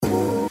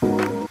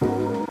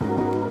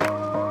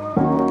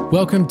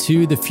Welcome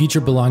to The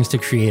Future Belongs to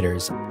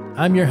Creators.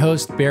 I'm your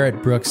host,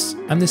 Barrett Brooks.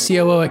 I'm the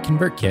COO at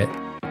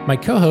ConvertKit. My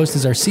co-host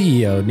is our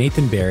CEO,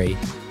 Nathan Barry.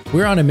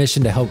 We're on a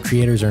mission to help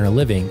creators earn a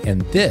living,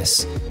 and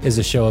this is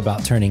a show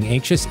about turning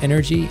anxious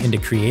energy into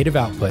creative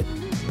output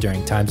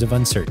during times of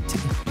uncertainty.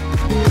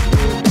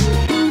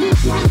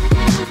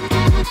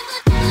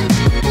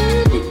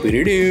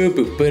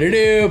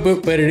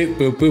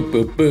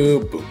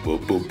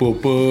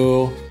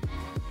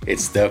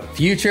 It's The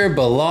Future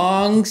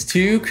Belongs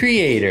to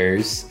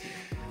Creators.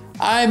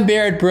 I'm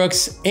Barrett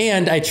Brooks,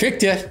 and I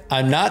tricked you.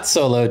 I'm not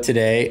solo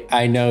today.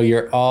 I know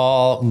you're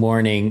all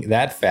mourning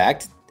that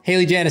fact.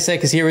 Haley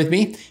Janicek is here with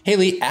me.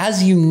 Haley,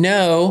 as you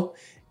know,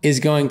 is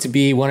going to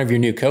be one of your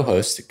new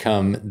co-hosts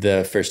come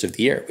the first of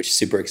the year, which is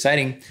super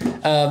exciting.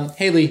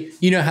 Haley,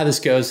 you know how this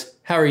goes.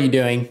 How are you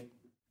doing?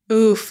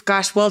 Oof,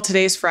 gosh. Well,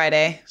 today's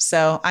Friday,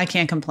 so I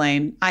can't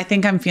complain. I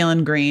think I'm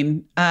feeling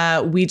green.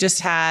 We just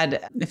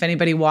had, if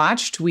anybody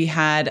watched, we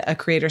had a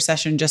creator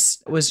session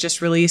was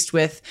just released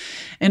with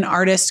an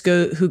artist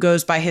who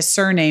goes by his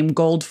surname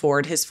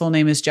Goldford. His full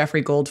name is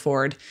Jeffrey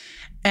Goldford.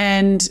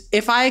 And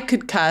if I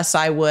could cuss,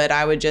 I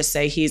would just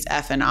say he's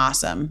effing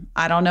awesome.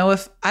 I don't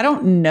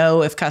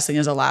know if cussing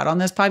is allowed on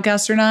this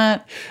podcast or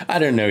not. I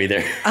don't know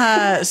either.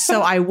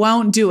 So I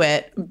won't do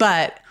it,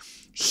 but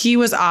he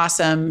was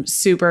awesome,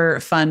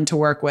 super fun to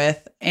work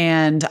with,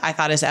 and I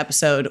thought his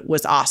episode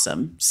was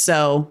awesome.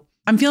 So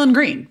I'm feeling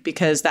green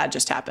because that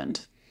just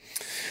happened.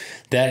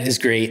 That is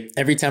great.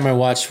 Every time I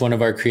watch one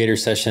of our creator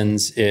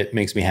sessions, it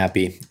makes me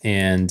happy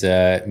and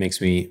it makes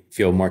me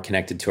feel more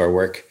connected to our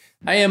work.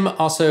 I am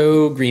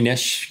also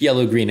greenish,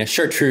 yellow-greenish,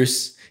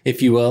 chartreuse,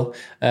 if you will,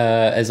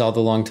 as all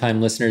the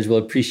longtime listeners will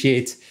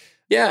appreciate.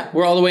 Yeah,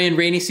 we're all the way in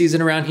rainy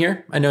season around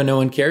here. I know no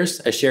one cares.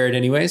 I share it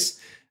anyways.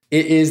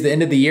 It is the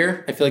end of the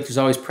year. I feel like there's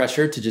always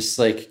pressure to just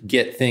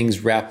get things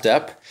wrapped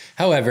up.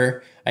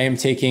 However, I am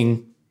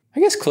taking, I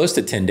guess, close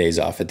to 10 days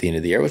off at the end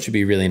of the year, which would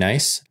be really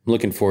nice. I'm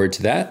looking forward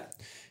to that.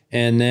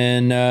 And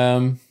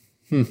then,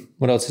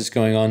 what else is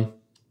going on?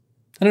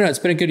 I don't know. It's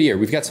been a good year.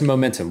 We've got some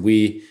momentum.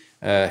 We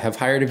have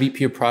hired a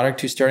VP of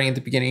product who's starting at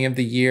the beginning of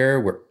the year.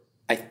 We're,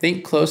 I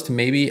think, close to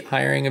maybe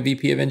hiring a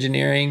VP of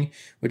engineering,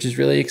 which is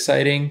really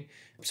exciting.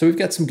 So we've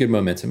got some good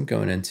momentum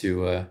going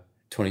into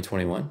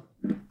 2021.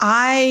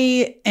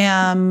 I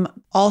am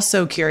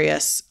also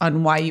curious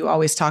on why you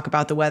always talk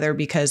about the weather,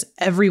 because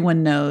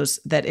everyone knows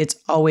that it's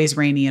always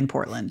rainy in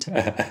Portland.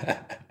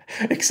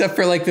 Except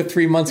for the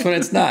 3 months when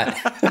it's not.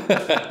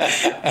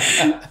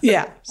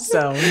 Yeah.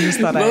 So just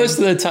thought most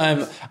of the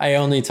time, I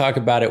only talk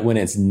about it when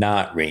it's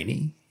not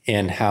rainy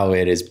and how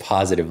it is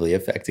positively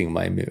affecting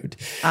my mood.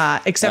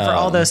 Except for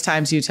all those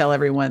times you tell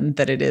everyone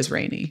that it is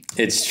rainy.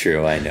 It's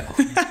true. I know.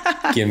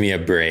 Give me a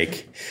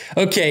break.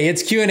 Okay.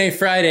 It's Q&A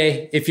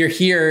Friday. If you're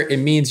here, it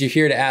means you're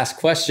here to ask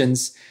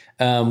questions.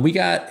 We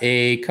got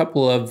a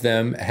couple of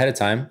them ahead of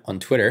time on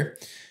Twitter.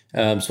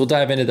 So we'll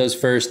dive into those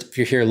first. If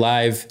you're here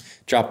live,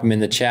 drop them in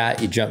the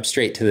chat. You jump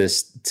straight to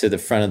the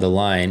front of the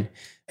line.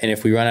 And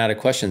if we run out of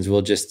questions,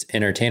 we'll just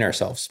entertain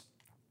ourselves.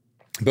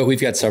 But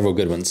we've got several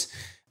good ones.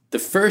 The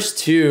first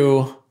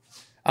two,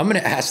 I'm going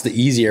to ask the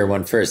easier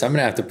one first. I'm going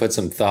to have to put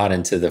some thought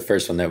into the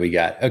first one that we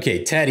got.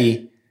 Okay,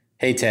 Teddy.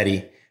 Hey,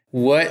 Teddy.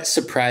 What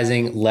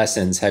surprising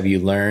lessons have you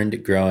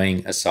learned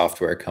growing a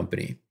software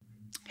company?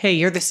 Hey,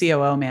 you're the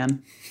COO,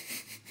 man.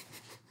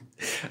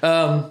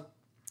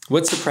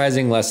 What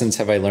surprising lessons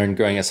have I learned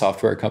growing a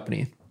software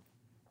company?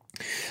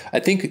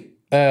 I think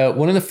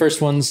one of the first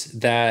ones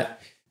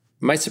that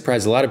might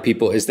surprise a lot of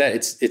people is that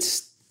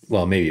it's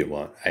well, maybe it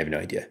won't. I have no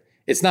idea.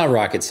 It's not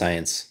rocket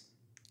science.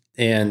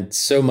 And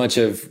so much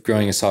of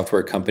growing a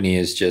software company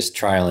is just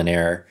trial and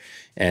error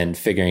and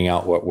figuring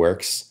out what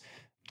works.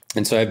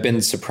 And so I've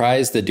been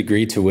surprised the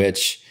degree to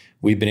which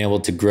we've been able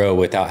to grow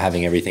without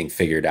having everything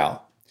figured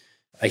out.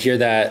 I hear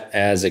that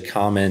as a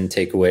common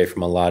takeaway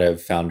from a lot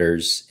of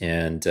founders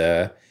and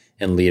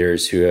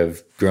leaders who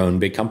have grown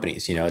big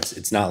companies. You know,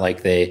 it's not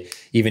like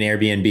even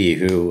Airbnb,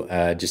 who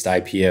just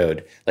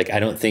IPO'd, I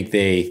don't think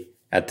they,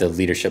 at the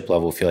leadership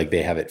level, feel like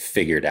they have it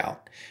figured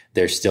out.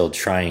 They're still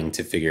trying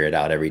to figure it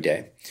out every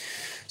day.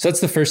 So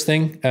that's the first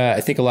thing. I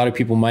think a lot of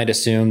people might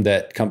assume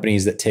that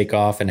companies that take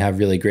off and have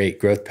really great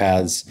growth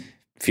paths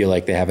feel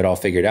like they have it all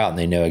figured out and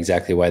they know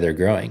exactly why they're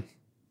growing.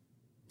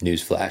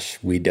 Newsflash,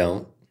 we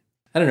don't.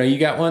 I don't know. You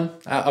got one?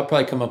 I'll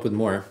probably come up with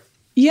more.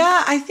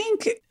 Yeah, I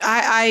think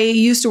I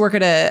used to work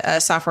at a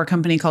software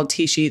company called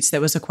TSheets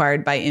that was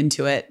acquired by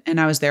Intuit,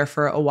 and I was there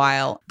for a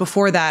while.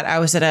 Before that, I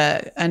was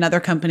at another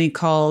company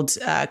called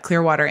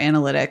Clearwater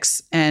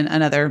Analytics, and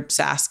another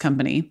SaaS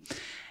company.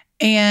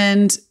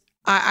 And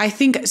I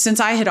think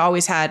since I had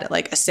always had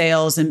a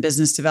sales and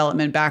business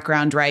development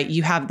background, right,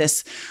 you have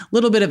this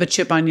little bit of a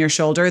chip on your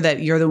shoulder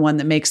that you're the one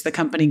that makes the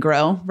company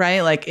grow,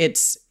 right?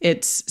 It's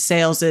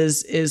sales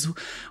is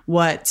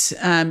what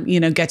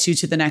gets you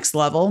to the next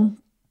level.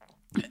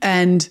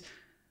 And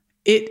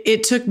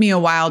it took me a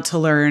while to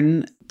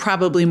learn.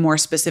 Probably more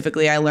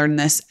specifically, I learned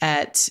this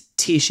at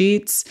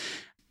TSheets.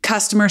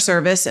 Customer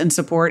service and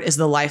support is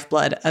the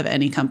lifeblood of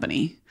any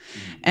company.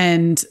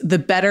 And the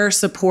better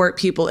support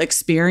people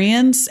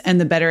experience and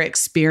the better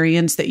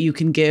experience that you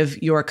can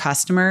give your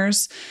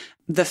customers,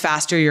 the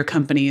faster your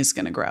company is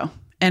going to grow.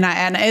 And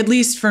at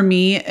least for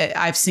me,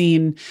 I've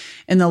seen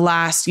in the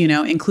last,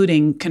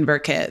 including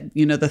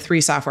ConvertKit, the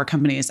 3 software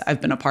companies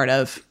I've been a part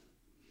of,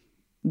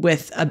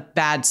 with a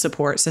bad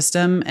support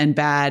system and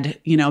bad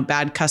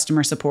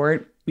customer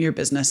support, your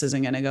business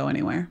isn't going to go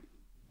anywhere.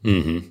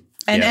 Mm-hmm.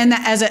 And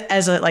as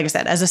a like I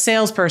said, as a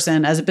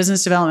salesperson, as a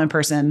business development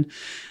person,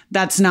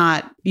 that's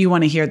not, you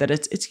want to hear that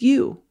it's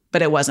you,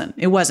 but it wasn't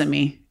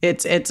me.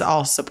 It's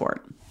all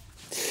support.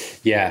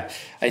 Yeah.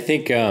 I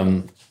think,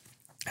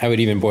 I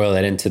would even boil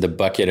that into the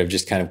bucket of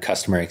just kind of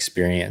customer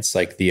experience,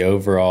 like the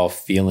overall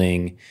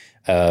feeling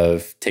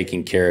of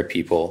taking care of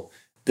people.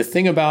 The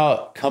thing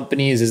about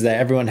companies is that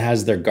everyone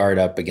has their guard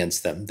up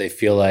against them. They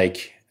feel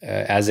like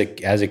as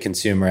a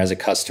consumer, as a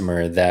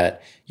customer,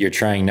 that you're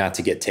trying not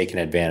to get taken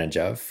advantage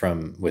of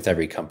with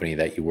every company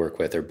that you work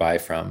with or buy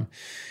from.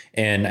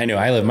 And I know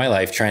I live my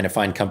life trying to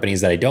find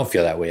companies that I don't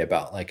feel that way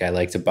about. Like I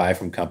like to buy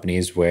from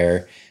companies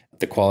where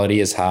the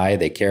quality is high,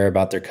 they care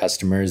about their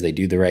customers, they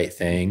do the right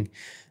thing.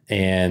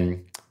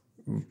 And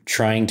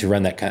trying to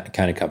run that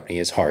kind of company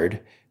is hard,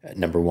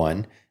 number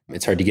one.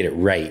 It's hard to get it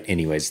right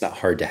anyway. It's not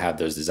hard to have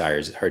those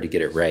desires. It's hard to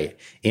get it right.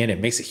 And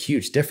it makes a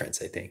huge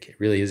difference, I think. It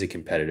really is a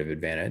competitive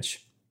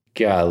advantage.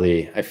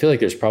 Golly, I feel like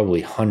there's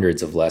probably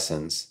hundreds of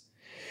lessons.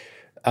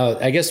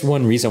 I guess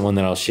one recent one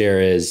that I'll share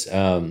is,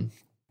 2.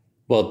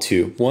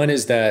 One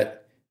is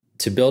that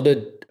to build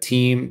a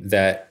team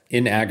that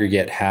in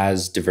aggregate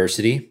has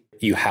diversity,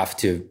 you have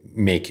to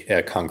make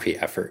a concrete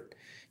effort.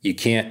 You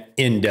can't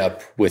end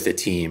up with a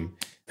team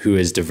who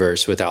is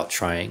diverse without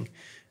trying,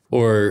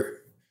 or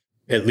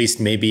at least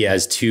maybe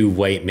as 2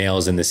 white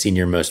males in the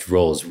senior most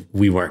roles,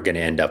 we weren't going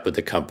to end up with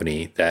a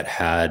company that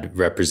had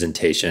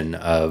representation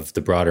of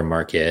the broader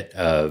market,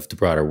 of the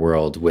broader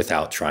world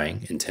without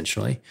trying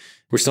intentionally.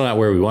 We're still not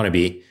where we want to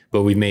be,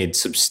 but we've made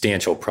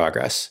substantial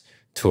progress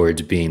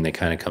towards being the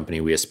kind of company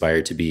we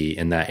aspire to be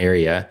in that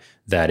area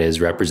that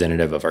is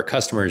representative of our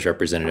customers,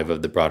 representative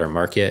of the broader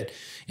market,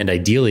 and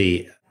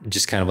ideally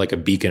just kind of like a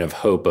beacon of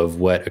hope of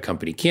what a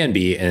company can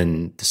be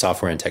in the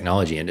software and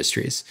technology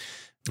industries.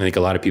 I think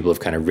a lot of people have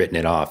kind of written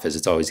it off as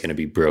it's always going to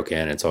be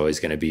broken. It's always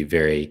going to be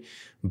very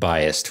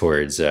biased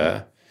towards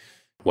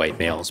white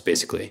males,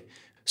 basically.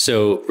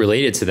 So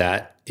related to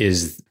that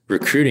is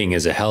recruiting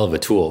is a hell of a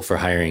tool for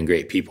hiring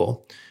great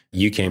people.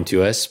 You came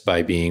to us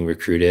by being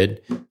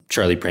recruited.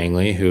 Charlie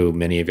Prangley, who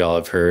many of y'all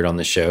have heard on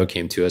the show,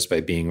 came to us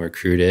by being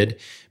recruited.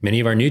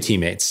 Many of our new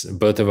teammates,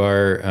 both of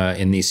our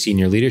in these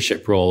senior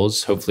leadership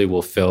roles, hopefully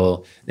we'll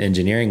fill the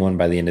engineering one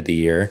by the end of the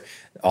year.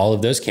 All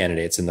of those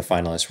candidates and the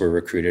finalists were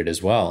recruited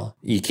as well.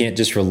 You can't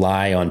just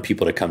rely on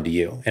people to come to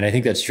you. And I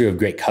think that's true of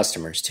great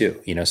customers too.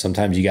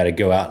 Sometimes you got to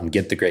go out and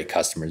get the great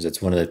customers.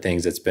 That's one of the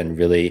things that's been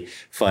really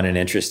fun and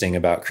interesting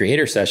about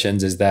Creator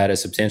Sessions is that a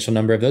substantial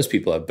number of those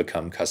people have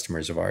become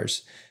customers of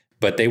ours.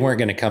 But they weren't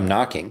going to come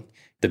knocking.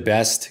 The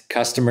best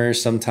customers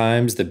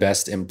sometimes, the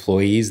best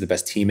employees, the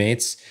best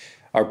teammates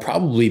are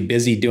probably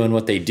busy doing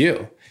what they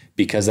do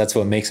because that's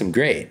what makes them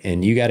great.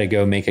 And you got to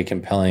go make a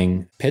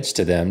compelling pitch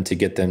to them to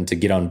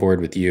get on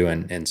board with you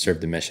and serve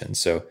the mission.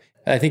 So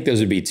I think those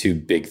would be 2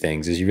 big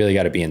things is you really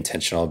got to be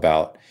intentional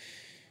about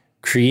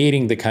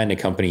creating the kind of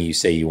company you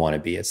say you want to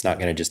be. It's not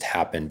going to just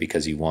happen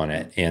because you want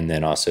it. And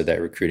then also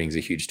that recruiting is a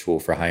huge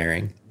tool for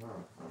hiring.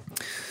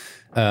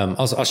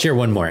 I'll share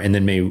one more and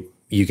then maybe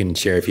you can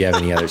share if you have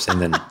any others and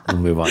then we'll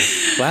move on.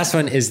 Last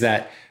one is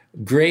that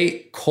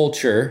great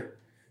culture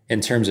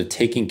in terms of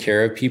taking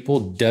care of people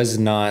does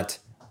not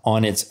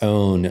on its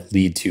own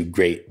lead to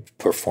great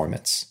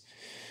performance.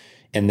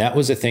 And that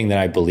was a thing that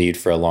I believed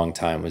for a long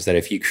time was that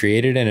if you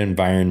created an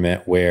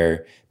environment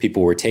where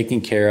people were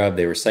taken care of,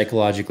 they were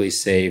psychologically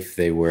safe,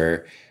 they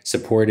were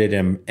supported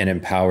and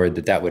empowered,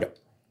 that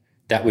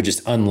would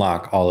just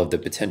unlock all of the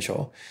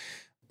potential.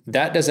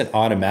 That doesn't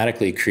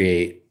automatically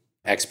create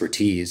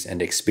expertise and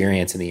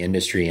experience in the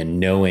industry and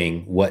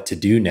knowing what to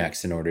do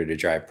next in order to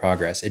drive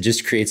progress. It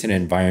just creates an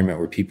environment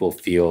where people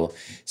feel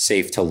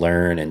safe to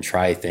learn and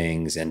try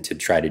things and to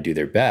try to do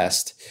their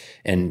best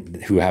and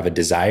who have a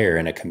desire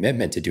and a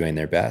commitment to doing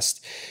their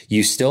best.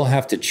 You still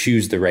have to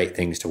choose the right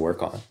things to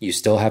work on. You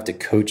still have to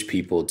coach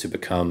people to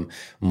become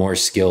more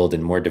skilled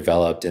and more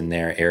developed in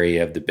their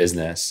area of the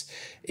business.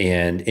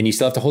 And you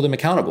still have to hold them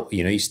accountable.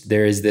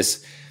 There is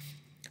this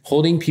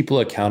holding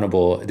people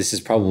accountable. This is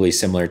probably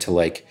similar to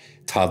like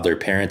toddler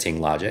parenting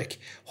logic.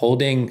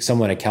 Holding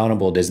someone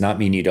accountable does not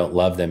mean you don't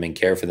love them and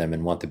care for them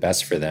and want the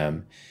best for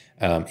them.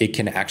 It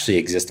can actually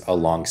exist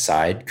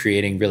alongside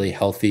creating really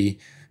healthy,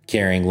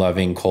 caring,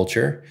 loving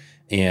culture.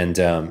 And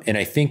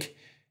I think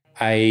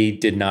I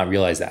did not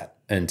realize that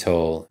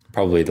until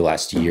probably the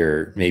last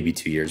year, maybe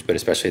 2 years, but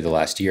especially the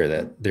last year,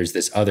 that there's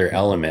this other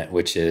element,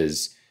 which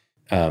is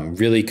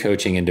really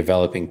coaching and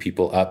developing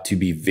people up to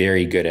be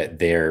very good at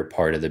their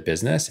part of the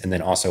business, and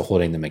then also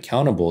holding them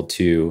accountable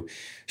to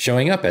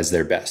showing up as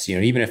their best.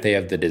 Even if they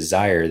have the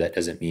desire, that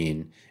doesn't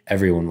mean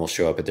everyone will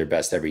show up at their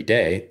best every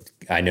day.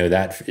 I know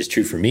that is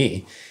true for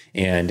me.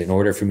 And in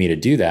order for me to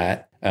do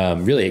that,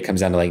 really it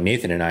comes down to like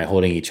Nathan and I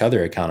holding each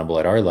other accountable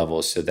at our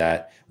level so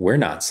that we're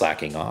not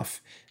slacking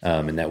off,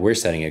 and that we're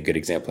setting a good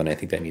example. And I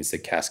think that needs to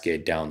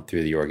cascade down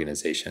through the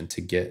organization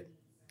to get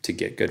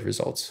good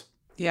results.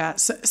 Yeah.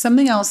 So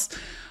something else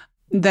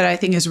that I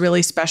think is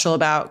really special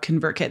about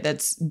ConvertKit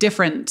that's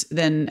different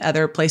than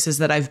other places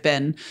that I've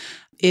been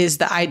is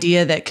the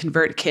idea that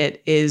ConvertKit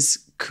is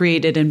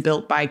created and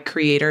built by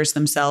creators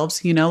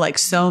themselves. Like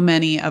so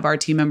many of our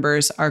team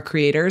members are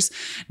creators.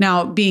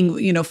 Now,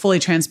 being, fully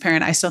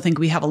transparent, I still think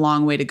we have a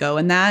long way to go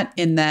in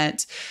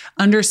that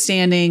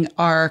understanding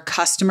our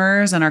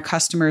customers and our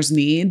customers'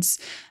 needs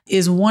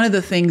is one of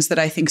the things that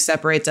I think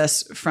separates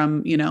us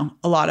from,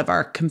 a lot of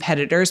our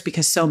competitors,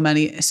 because so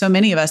many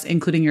of us,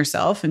 including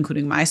yourself,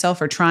 including myself,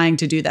 are trying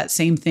to do that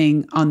same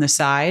thing on the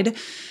side.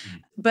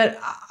 But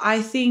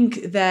I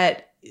think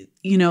that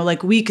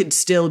like we could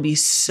still be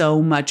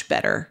so much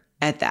better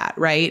at that,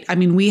 right? I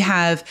mean, we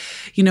have,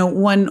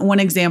 one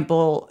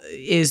example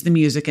is the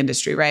music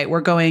industry, right?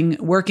 We're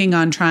working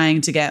on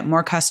trying to get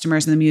more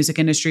customers in the music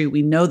industry.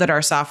 We know that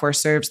our software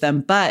serves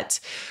them, but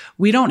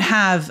we don't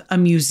have a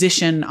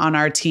musician on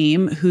our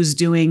team who's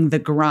doing the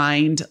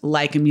grind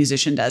like a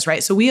musician does,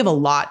 right? So we have a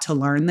lot to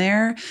learn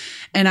there.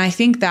 And I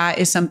think that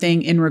is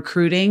something in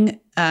recruiting,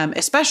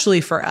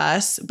 especially for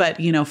us, but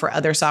for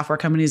other software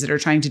companies that are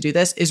trying to do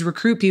this, is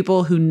recruit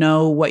people who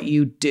know what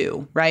you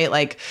do, right?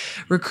 Like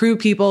recruit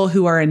people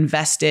who are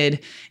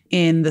invested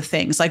in the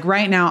things. Like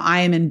right now,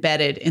 I am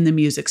embedded in the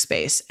music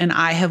space, and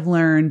I have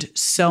learned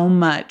so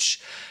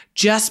much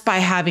just by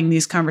having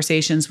these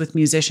conversations with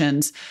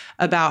musicians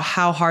about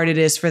how hard it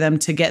is for them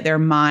to get their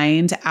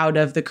mind out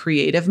of the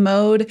creative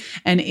mode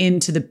and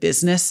into the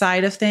business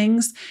side of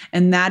things.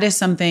 And that is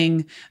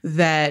something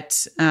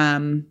that,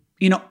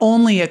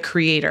 only a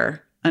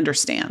creator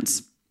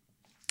understands.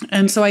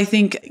 And so I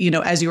think,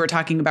 as you were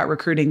talking about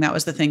recruiting, that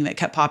was the thing that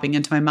kept popping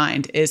into my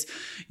mind is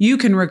you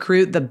can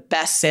recruit the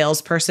best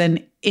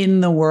salesperson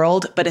in the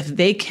world, but if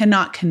they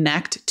cannot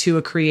connect to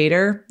a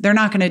creator, they're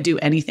not going to do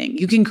anything.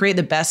 You can create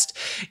the best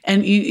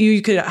and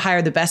you could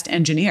hire the best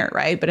engineer,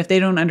 right? But if they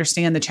don't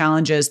understand the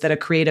challenges that a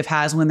creative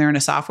has when they're in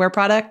a software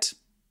product,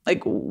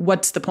 like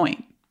what's the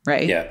point,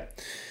 right? Yeah.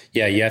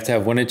 Yeah. You have to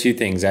have one of two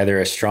things, either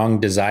a strong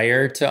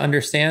desire to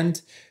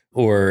understand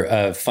or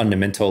a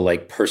fundamental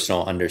like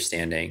personal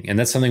understanding. And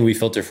that's something we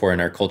filter for in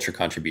our culture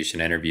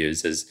contribution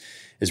interviews is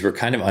we're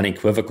kind of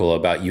unequivocal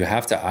about you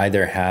have to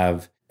either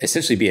have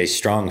essentially be a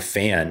strong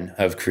fan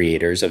of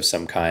creators of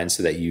some kind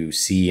so that you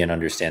see and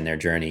understand their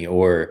journey,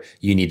 or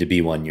you need to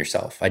be one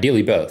yourself.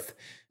 Ideally both,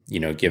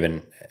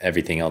 given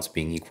everything else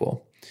being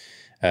equal.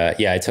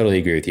 Yeah, I totally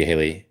agree with you,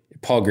 Haley.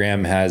 Paul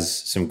Graham has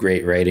some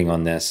great writing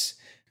on this.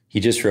 He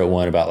just wrote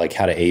one about like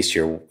how to ace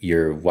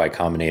your Y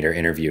Combinator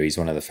interview. He's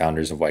one of the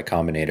founders of Y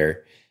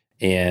Combinator.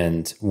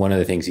 And one of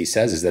the things he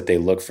says is that they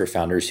look for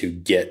founders who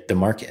get the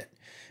market,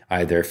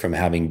 either from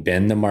having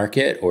been the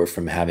market or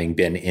from having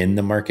been in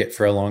the market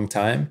for a long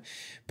time,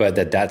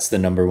 but that's the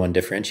number one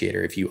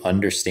differentiator. If you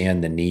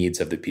understand the needs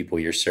of the people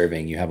you're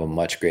serving, you have a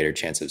much greater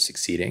chance of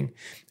succeeding.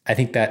 I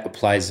think that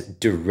applies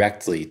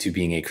directly to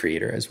being a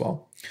creator as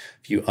well.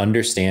 If you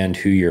understand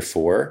who you're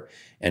for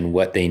and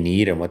what they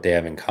need and what they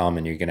have in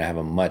common, you're going to have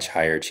a much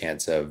higher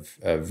chance of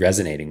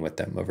resonating with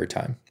them over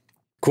time.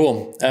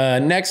 Cool.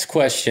 Next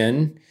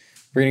question.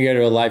 We're going to go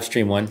to a live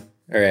stream one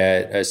or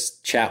a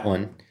chat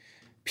one.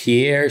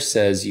 Pierre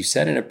says, you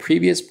said in a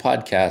previous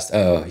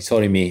podcast, he's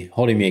holding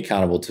me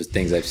accountable to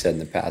things I've said in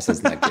the past.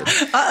 That's not good.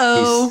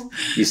 Uh-oh.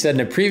 You said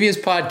in a previous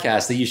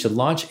podcast that you should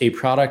launch a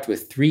product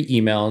with 3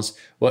 emails.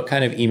 What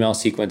kind of email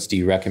sequence do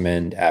you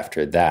recommend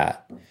after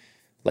that?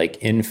 Like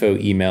info,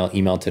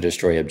 email to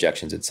destroy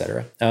objections,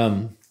 etc.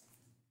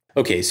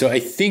 Okay, so I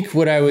think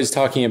what I was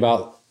talking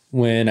about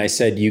when I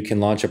said you can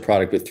launch a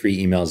product with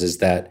 3 emails is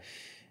that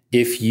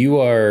if you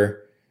are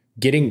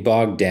getting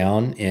bogged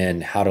down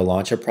in how to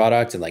launch a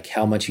product and like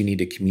how much you need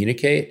to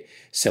communicate,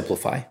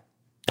 simplify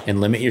and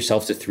limit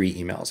yourself to 3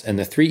 emails. And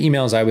the 3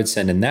 emails I would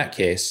send in that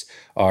case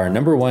are,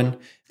 number 1,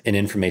 an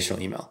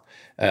informational email.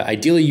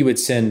 Ideally, you would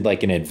send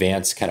like an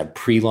advanced kind of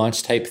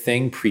pre-launch type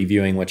thing,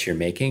 previewing what you're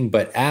making.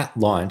 But at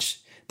launch,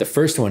 the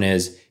first one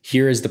is,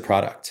 here is the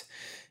product.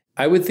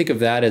 I would think of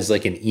that as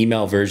like an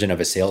email version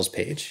of a sales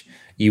page.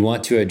 You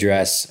want to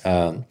address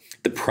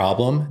the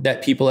problem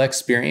that people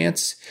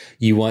experience.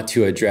 You want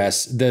to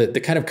address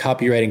the kind of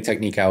copywriting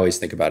technique I always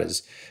think about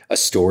is a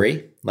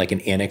story, like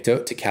an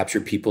anecdote to capture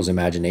people's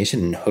imagination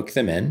and hook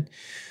them in,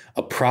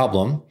 a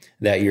problem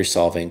that you're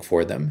solving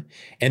for them,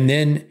 and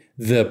then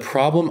the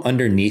problem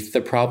underneath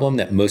the problem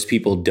that most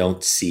people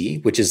don't see,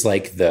 which is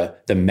like the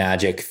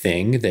magic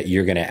thing that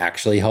you're going to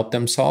actually help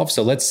them solve.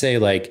 So let's say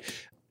like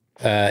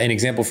an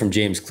example from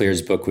James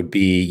Clear's book would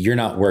be, you're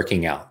not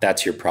working out.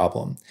 That's your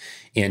problem.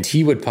 And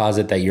he would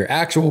posit that your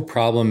actual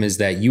problem is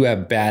that you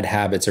have bad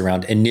habits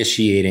around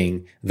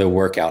initiating the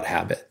workout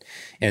habit.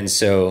 And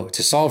so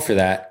to solve for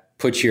that,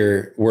 put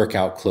your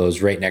workout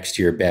clothes right next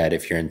to your bed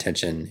if your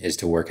intention is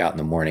to work out in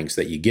the morning, so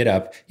that you get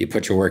up, you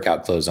put your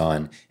workout clothes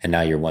on, and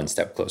now you're one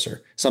step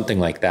closer. Something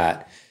like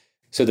that.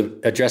 So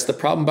address the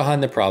problem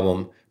behind the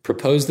problem,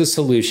 propose the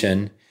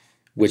solution,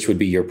 which would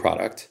be your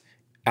product,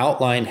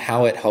 outline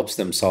how it helps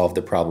them solve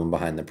the problem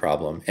behind the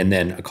problem, and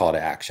then a call to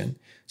action.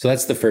 So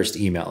that's the first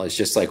email. It's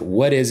just like,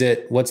 what is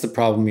it? What's the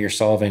problem you're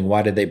solving?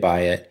 Why did they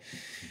buy it?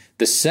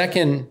 The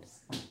second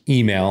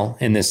email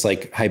in this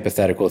like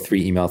hypothetical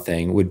 3 email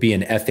thing would be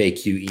an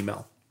FAQ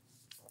email.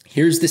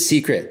 Here's the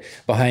secret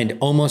behind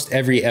almost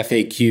every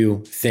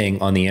FAQ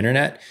thing on the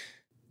internet.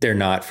 They're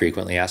not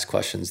frequently asked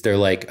questions. They're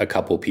like a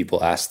couple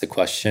people ask the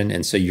question.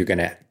 And so you're going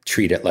to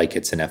treat it like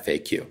it's an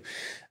FAQ.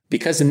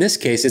 Because in this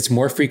case, it's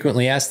more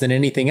frequently asked than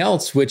anything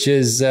else, which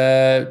is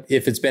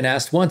if it's been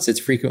asked once, it's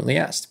frequently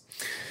asked.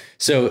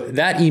 So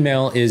that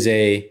email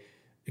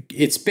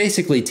it's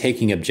basically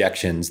taking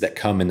objections that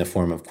come in the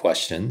form of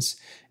questions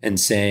and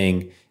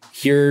saying,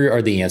 here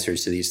are the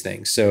answers to these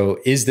things. So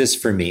is this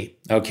for me?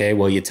 Okay,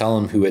 well, you tell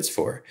them who it's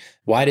for.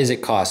 Why does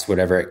it cost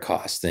whatever it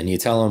costs? And you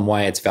tell them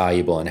why it's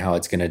valuable and how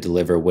it's going to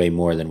deliver way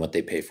more than what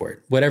they pay for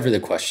it. Whatever the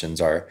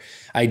questions are.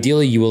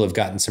 Ideally, you will have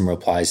gotten some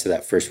replies to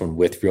that first one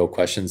with real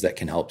questions that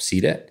can help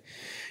seed it.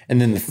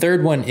 And then the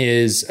third one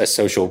is a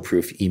social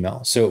proof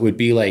email. So it would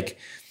be like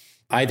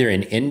either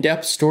an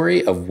in-depth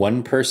story of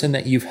one person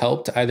that you've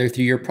helped either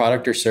through your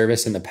product or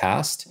service in the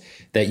past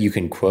that you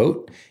can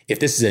quote. If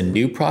this is a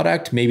new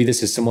product, maybe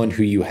this is someone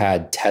who you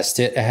had test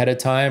it ahead of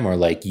time or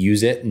like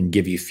use it and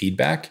give you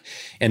feedback.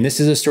 And this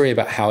is a story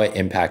about how it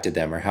impacted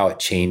them or how it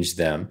changed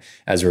them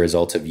as a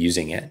result of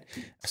using it.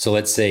 So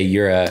let's say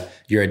you're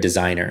a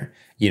designer.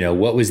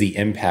 What was the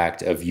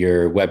impact of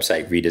your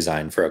website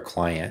redesign for a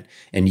client?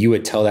 And you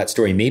would tell that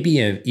story, maybe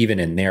even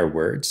in their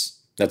words.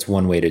 That's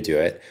one way to do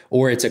it.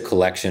 Or it's a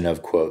collection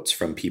of quotes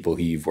from people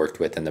who you've worked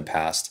with in the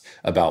past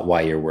about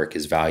why your work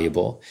is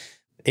valuable.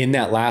 In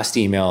that last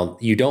email,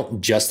 you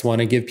don't just want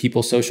to give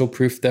people social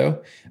proof,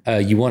 though.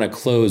 You want to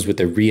close with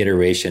a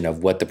reiteration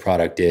of what the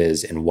product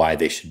is and why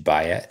they should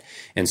buy it.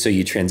 And so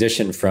you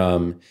transition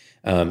from,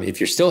 if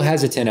you're still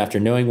hesitant after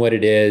knowing what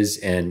it is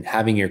and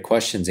having your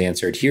questions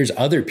answered, here's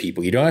other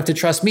people. You don't have to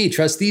trust me,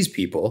 trust these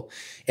people.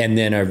 And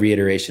then a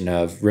reiteration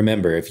of,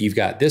 remember, if you've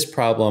got this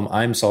problem,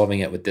 I'm solving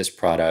it with this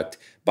product,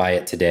 buy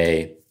it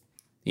today.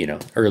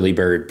 Early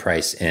bird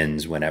price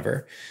ends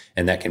whenever.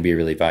 And that can be a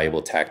really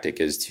valuable tactic,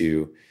 is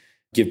to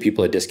give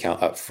people a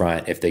discount up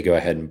front if they go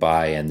ahead and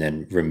buy, and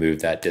then remove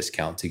that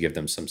discount to give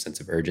them some sense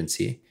of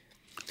urgency.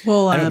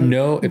 Well, I don't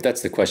know if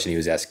that's the question he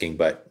was asking,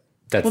 but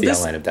that's the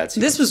outline of that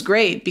sequence. This was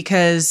great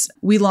because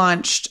we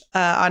launched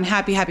on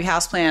Happy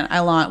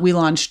Houseplant. We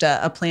launched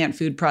a plant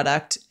food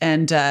product.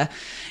 And,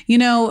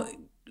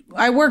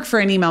 I work for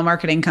an email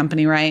marketing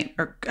company, right?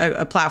 Or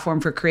a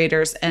platform for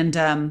creators. And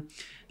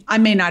I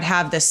may not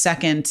have the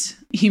second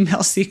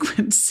email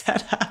sequence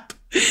set up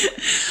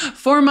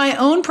for my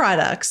own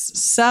products.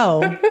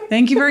 So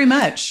thank you very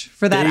much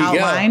for that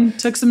outline. Go.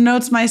 Took some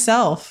notes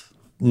myself.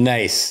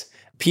 Nice.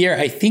 Pierre,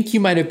 I think you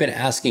might have been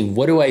asking,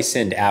 what do I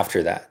send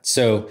after that?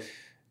 So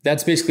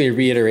that's basically a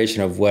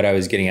reiteration of what I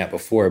was getting at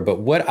before. But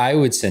what I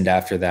would send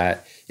after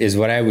that is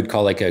what I would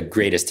call like a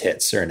greatest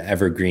hits or an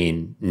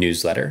evergreen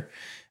newsletter.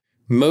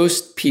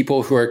 Most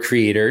people who are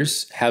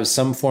creators have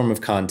some form of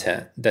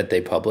content that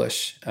they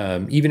publish.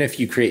 Even if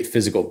you create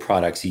physical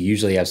products, you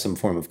usually have some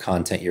form of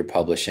content you're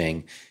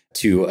publishing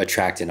to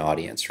attract an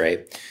audience,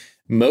 right?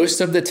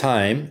 Most of the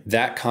time,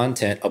 that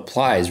content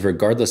applies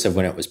regardless of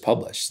when it was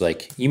published.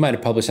 Like you might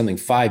have published something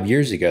 5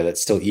 years ago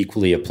that's still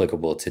equally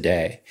applicable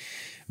today.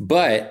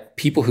 But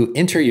people who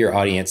enter your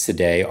audience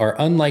today are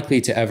unlikely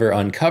to ever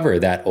uncover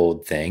that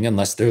old thing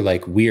unless they're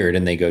like weird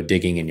and they go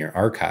digging in your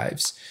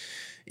archives.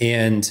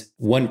 And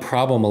one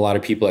problem a lot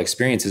of people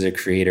experience as a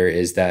creator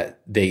is that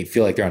they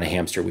feel like they're on a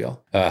hamster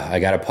wheel. I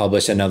got to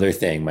publish another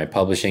thing. My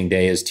publishing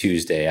day is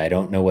Tuesday. I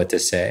don't know what to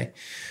say.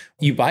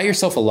 You buy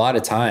yourself a lot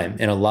of time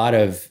and a lot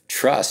of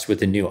trust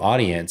with a new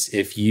audience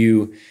if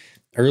you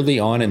early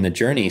on in the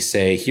journey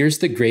say, here's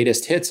the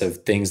greatest hits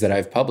of things that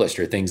I've published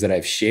or things that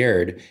I've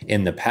shared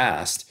in the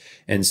past.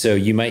 And so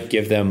you might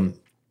give them,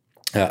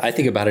 I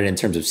think about it in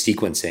terms of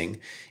sequencing.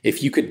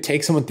 If you could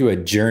take someone through a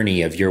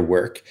journey of your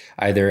work,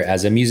 either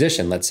as a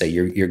musician, let's say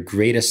your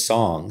greatest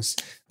songs,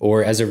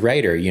 or as a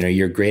writer,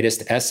 your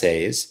greatest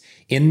essays,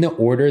 in the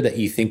order that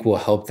you think will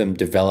help them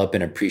develop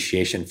an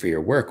appreciation for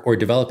your work or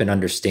develop an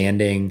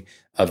understanding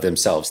of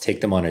themselves,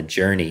 take them on a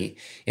journey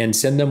and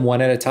send them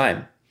one at a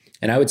time.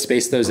 And I would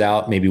space those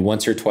out maybe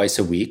once or twice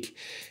a week.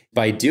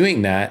 By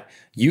doing that,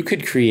 you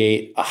could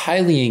create a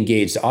highly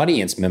engaged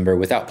audience member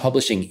without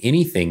publishing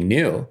anything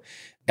new.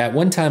 At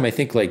one time, I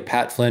think like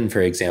Pat Flynn,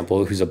 for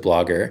example, who's a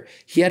blogger,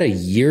 he had a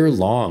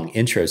year-long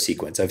intro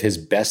sequence of his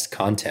best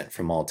content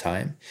from all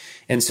time.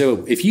 And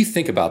so if you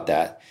think about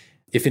that,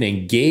 if an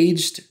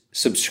engaged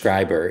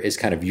subscriber is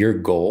kind of your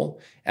goal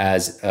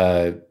as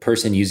a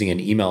person using an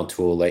email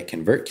tool like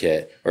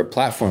ConvertKit or a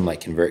platform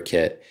like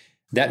ConvertKit,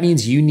 that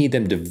means you need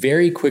them to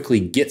very quickly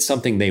get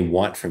something they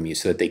want from you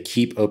so that they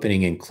keep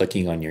opening and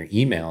clicking on your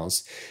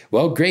emails.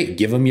 Well, great.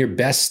 Give them your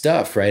best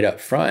stuff right up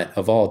front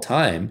of all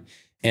time.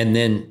 And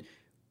then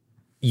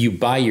you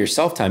buy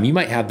yourself time, you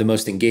might have the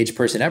most engaged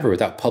person ever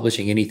without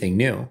publishing anything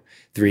new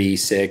 3,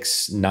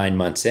 6, 9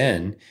 months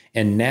in.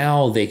 And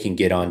now they can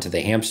get onto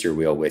the hamster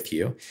wheel with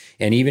you.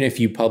 And even if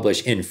you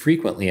publish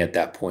infrequently at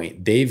that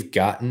point, they've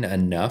gotten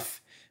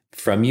enough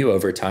from you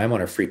over time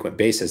on a frequent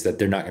basis that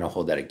they're not going to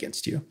hold that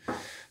against you.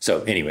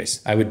 So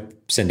anyways, I would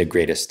send a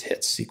greatest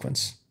hits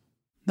sequence.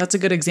 That's a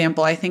good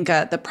example. I think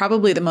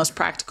probably the most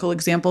practical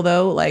example,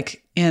 though,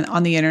 like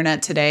on the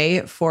internet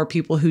today for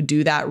people who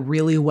do that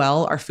really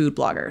well are food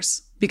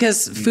bloggers,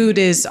 because food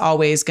is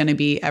always going to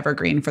be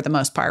evergreen for the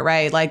most part,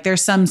 right? Like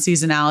there's some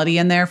seasonality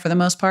in there for the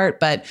most part,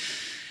 but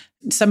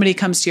somebody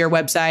comes to your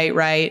website,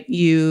 right?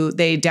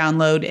 They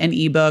download an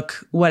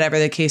ebook, whatever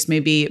the case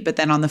may be. But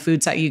then on the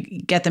food site, you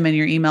get them in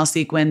your email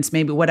sequence,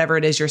 maybe whatever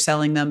it is you're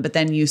selling them. But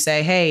then you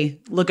say, hey,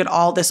 look at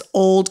all this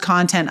old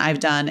content I've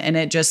done. And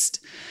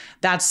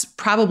that's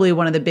probably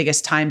one of the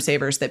biggest time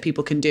savers that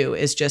people can do,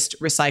 is just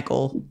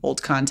recycle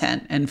old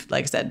content. And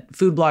like I said,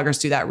 food bloggers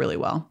do that really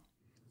well.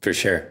 For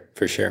sure.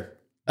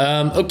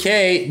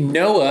 Okay.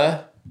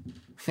 Noah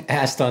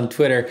asked on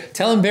Twitter,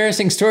 tell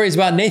embarrassing stories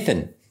about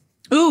Nathan.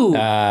 Ooh.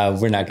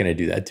 We're not going to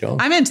do that to him.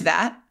 I'm into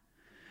that.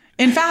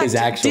 In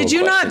fact, did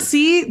you not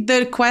see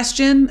the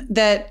question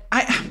that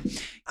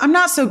I'm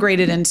not so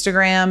great at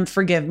Instagram,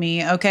 forgive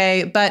me,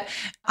 okay? But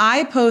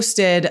I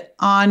posted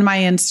on my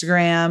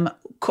Instagram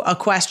a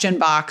question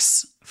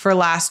box for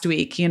last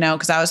week,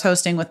 because I was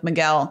hosting with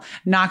Miguel.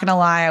 Not going to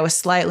lie, I was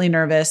slightly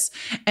nervous.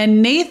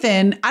 And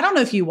Nathan, I don't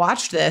know if you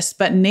watched this,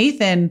 but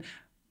Nathan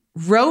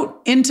wrote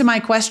into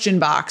my question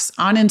box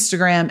on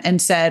Instagram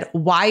and said,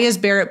 why is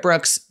Barrett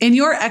Brooks, in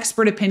your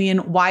expert opinion,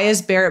 why is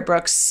Barrett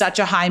Brooks such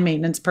a high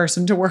maintenance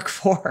person to work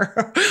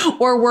for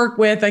or work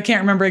with? I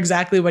can't remember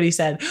exactly what he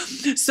said.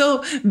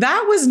 So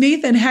that was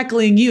Nathan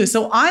heckling you.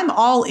 So I'm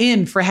all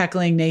in for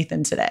heckling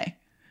Nathan today.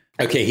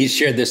 Okay, he's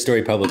shared this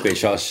story publicly,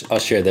 so I'll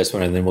share this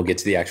one and then we'll get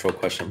to the actual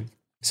question.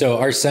 So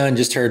our son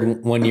just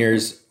turned 1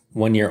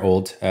 year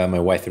old, my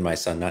wife and my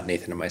son, not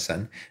Nathan and my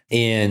son.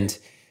 And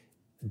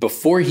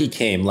before he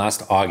came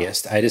last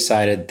August, I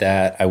decided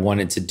that I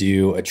wanted to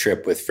do a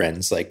trip with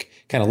friends, like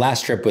kind of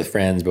last trip with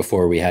friends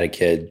before we had a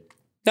kid.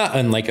 Not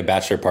unlike a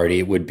bachelor party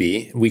it would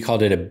be. We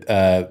called it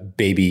a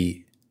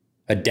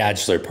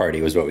dadchler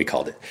party was what we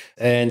called it.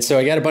 And so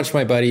I got a bunch of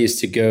my buddies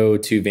to go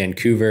to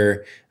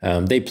Vancouver.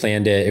 They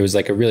planned it. It was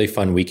like a really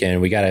fun weekend.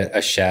 We got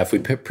a chef. We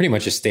pretty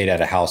much just stayed at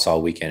a house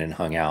all weekend and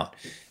hung out.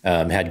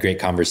 Had great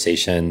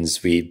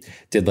conversations. We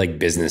did like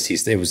business.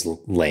 It was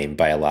lame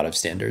by a lot of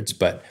standards,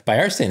 but by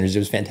our standards, it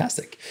was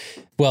fantastic.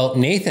 Well,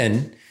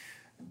 Nathan,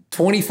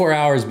 24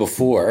 hours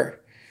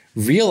before,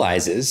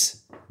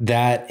 realizes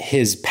that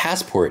his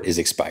passport is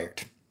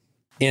expired.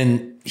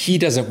 And he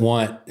doesn't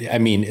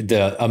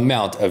the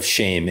amount of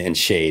shame and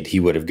shade he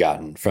would have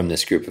gotten from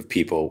this group of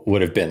people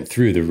would have been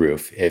through the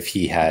roof if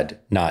he had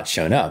not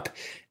shown up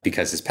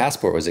because his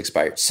passport was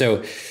expired.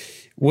 So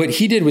what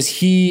he did was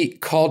he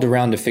called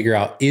around to figure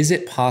out, is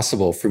it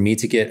possible for me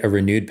to get a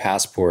renewed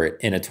passport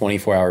in a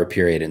 24-hour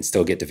period and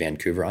still get to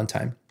Vancouver on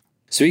time?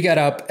 So he got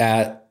up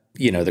at,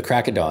 the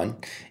crack of dawn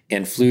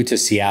and flew to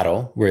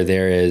Seattle, where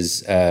there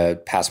is a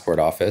passport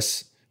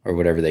office or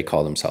whatever they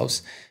call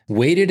themselves,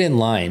 waited in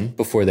line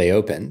before they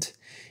opened.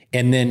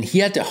 And then he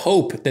had to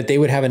hope that they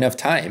would have enough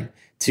time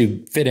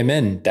to fit him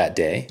in that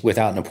day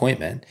without an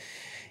appointment.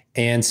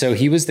 And so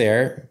he was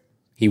there.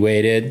 He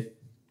waited.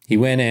 He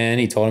went in,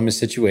 he told him his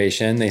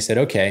situation. They said,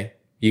 okay,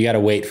 you got to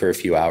wait for a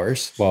few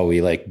hours while we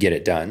get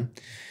it done.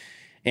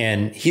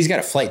 And he's got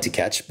a flight to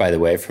catch, by the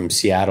way, from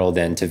Seattle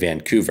then to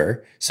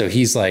Vancouver. So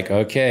he's like,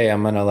 okay,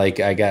 I'm going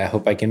to I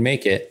hope I can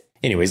make it.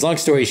 Anyways, long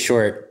story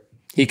short,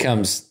 he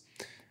comes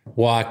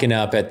walking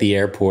up at the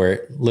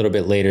airport a little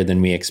bit later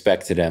than we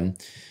expected him.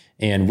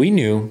 And we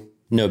knew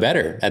no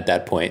better at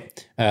that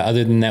point.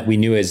 Other than that, we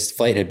knew his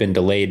flight had been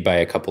delayed by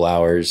a couple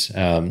hours.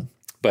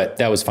 But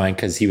that was fine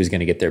because he was going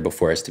to get there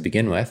before us to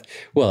begin with.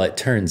 Well, it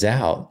turns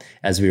out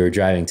as we were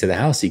driving to the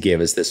house, he gave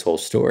us this whole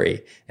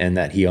story and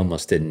that he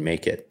almost didn't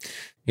make it.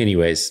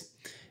 Anyways,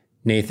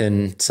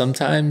 Nathan,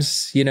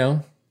 sometimes,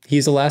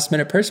 he's a last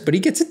minute person, but he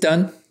gets it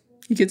done.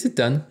 But he gets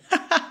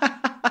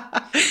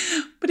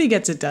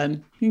it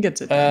done.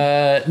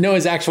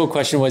 Noah's actual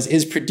question was,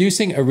 is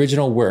producing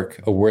original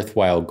work a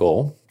worthwhile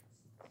goal,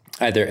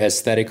 either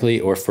aesthetically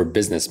or for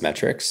business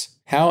metrics?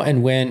 How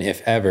and when,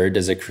 if ever,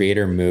 does a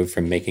creator move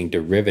from making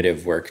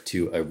derivative work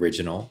to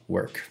original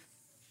work?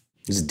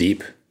 This is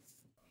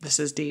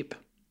deep.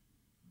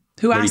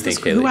 Who asked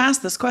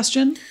this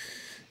question?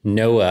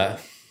 Noah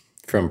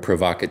from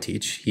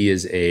Provocateach. He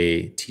is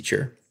a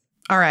teacher.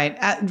 All right.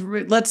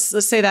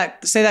 Let's say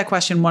that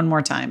question one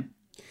more time.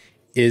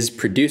 Is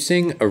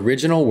producing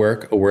original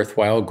work a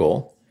worthwhile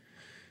goal,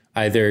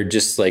 either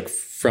just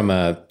from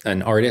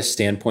an artist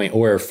standpoint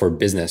or for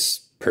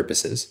business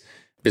purposes?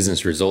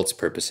 Business results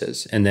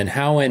purposes. And then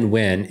how and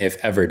when,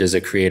 if ever, does a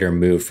creator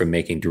move from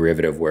making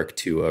derivative work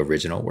to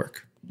original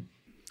work?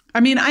 I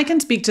mean, I can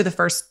speak to the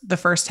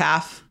first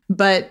half,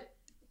 but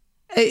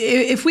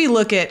If we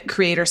look at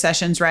creator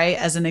sessions, right,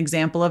 as an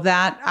example of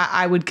that,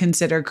 I would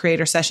consider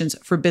creator sessions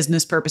for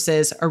business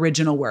purposes,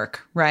 original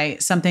work,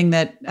 right? Something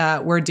that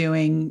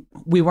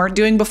we weren't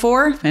doing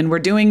before and we're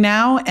doing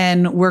now.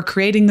 And we're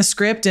creating the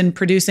script and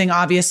producing,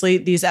 obviously,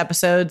 these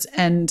episodes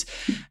and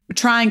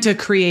trying to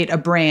create a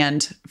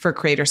brand for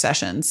creator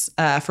sessions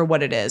for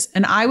what it is.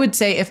 And I would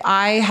say if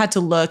I had to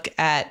look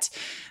at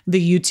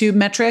the YouTube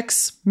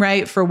metrics,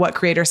 right, for what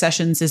creator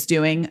sessions is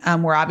doing,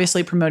 we're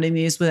obviously promoting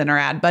these within our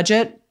ad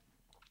budget.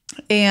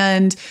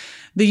 And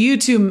the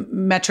YouTube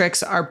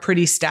metrics are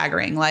pretty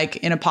staggering, like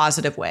in a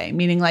positive way,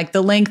 meaning like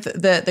the length,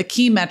 the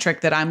key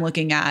metric that I'm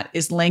looking at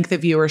is length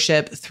of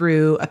viewership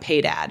through a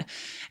paid ad.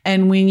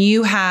 And when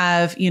you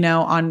have,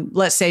 on,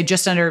 let's say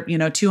just under,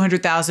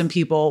 200,000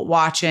 people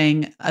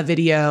watching a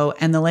video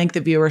and the length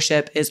of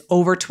viewership is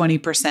over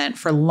 20%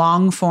 for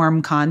long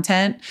form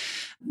content,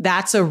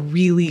 that's a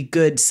really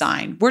good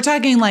sign. We're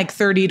talking like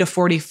 30 to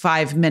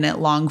 45 minute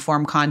long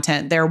form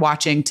content they're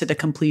watching to the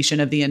completion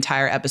of the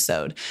entire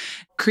episode.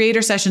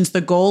 Creator sessions,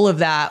 the goal of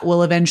that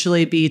will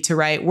eventually be to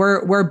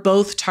we're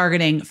both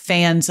targeting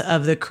fans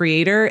of the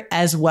creator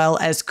as well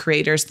as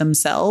creators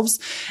themselves.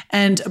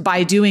 And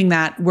by doing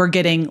that, we're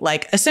getting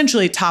like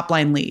essentially top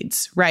line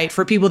leads, right?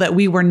 For people that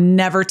we were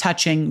never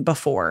touching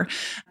before.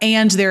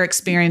 And they're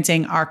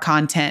experiencing our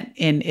content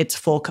in its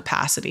full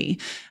capacity.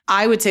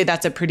 I would say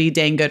that's a pretty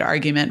dang good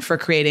argument for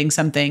creating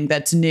something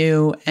that's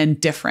new and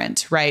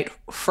different, right?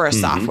 For a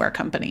software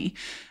company.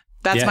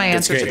 That's my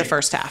answer to the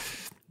first half.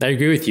 I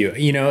agree with you.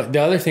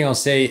 The other thing I'll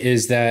say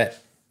is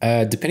that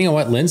depending on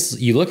what lens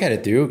you look at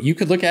it through, you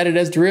could look at it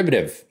as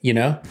derivative.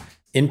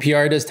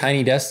 NPR does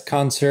Tiny Desk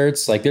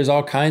concerts. Like there's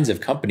all kinds of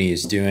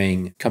companies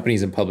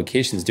and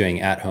publications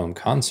doing at-home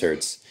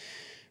concerts.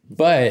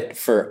 But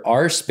for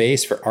our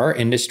space, for our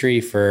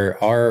industry, for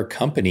our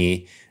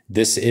company,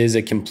 this is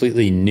a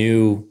completely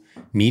new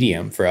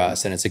medium for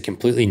us. And it's a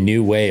completely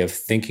new way of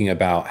thinking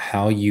about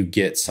how you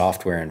get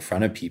software in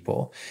front of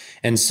people.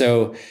 And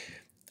so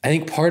I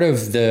think part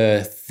of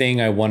the thing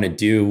I want to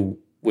do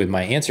with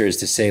my answer is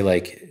to say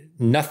like,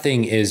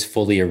 nothing is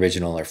fully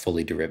original or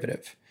fully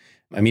derivative.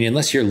 I mean,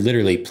 unless you're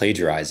literally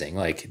plagiarizing,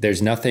 like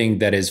there's nothing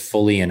that is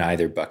fully in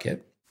either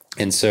bucket.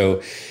 And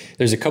so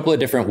there's a couple of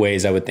different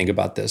ways I would think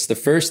about this. The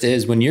first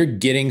is when you're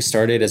getting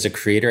started as a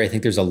creator, I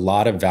think there's a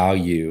lot of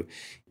value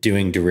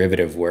doing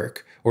derivative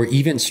work or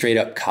even straight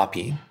up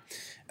copying.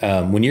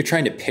 When you're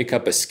trying to pick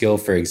up a skill,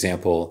 for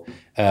example,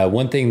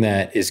 one thing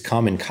that is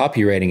common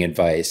copywriting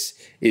advice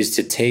is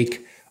to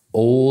take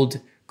old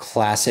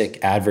classic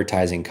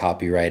advertising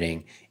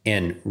copywriting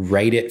and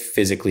write it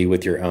physically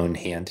with your own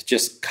hand.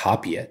 Just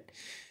copy it.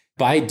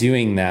 By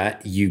doing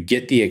that, you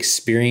get the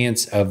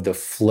experience of the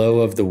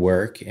flow of the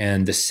work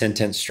and the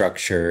sentence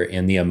structure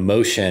and the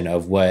emotion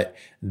of what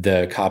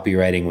the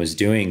copywriting was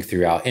doing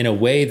throughout in a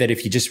way that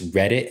if you just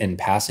read it in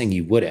passing,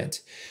 you wouldn't.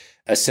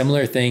 A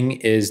similar thing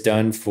is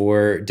done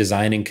for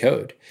design and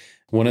code.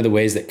 One of the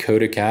ways that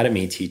Code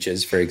Academy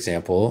teaches, for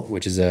example,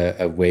 which is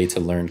a way to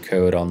learn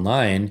code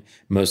online,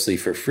 mostly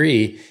for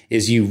free,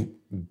 is you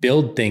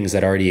build things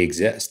that already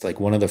exist. Like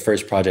one of the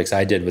first projects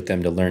I did with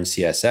them to learn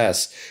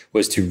CSS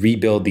was to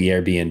rebuild the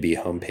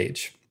Airbnb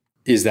homepage.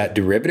 Is that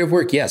derivative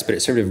work? Yes, but it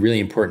served a really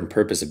important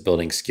purpose of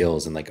building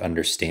skills and like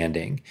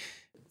understanding.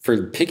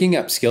 For picking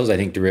up skills, I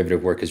think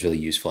derivative work is really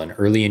useful. And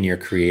early in your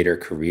creator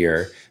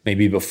career,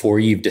 maybe before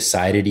you've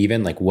decided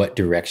even like what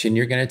direction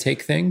you're going to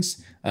take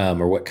things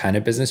or what kind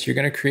of business you're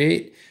going to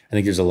create, I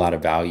think there's a lot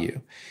of value.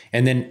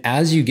 And then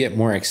as you get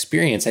more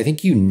experience, I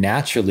think you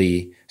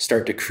naturally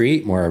start to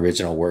create more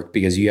original work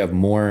because you have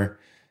more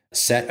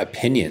set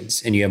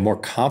opinions and you have more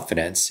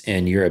confidence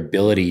in your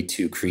ability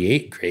to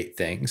create great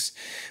things,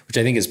 which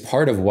I think is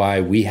part of why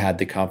we had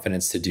the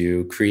confidence to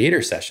do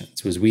creator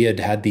sessions. Was we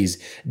had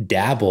these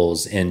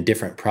dabbles in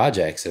different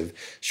projects of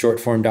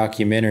short form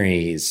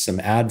documentaries, some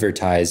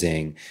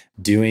advertising,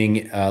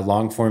 doing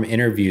long form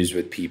interviews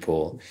with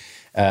people.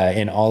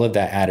 And all of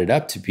that added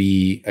up to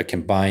be a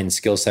combined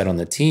skill set on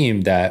the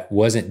team that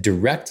wasn't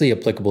directly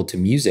applicable to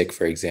music,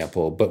 for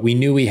example, but we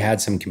knew we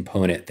had some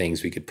component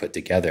things we could put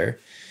together.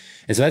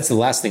 And so that's the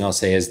last thing I'll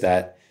say is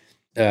that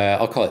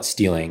I'll call it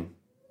stealing.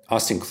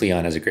 Austin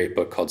Kleon has a great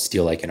book called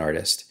Steal Like an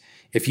Artist.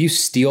 If you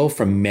steal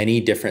from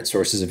many different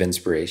sources of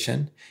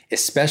inspiration,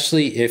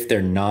 especially if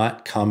they're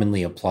not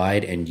commonly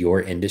applied in your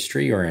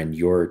industry or in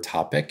your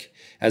topic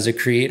as a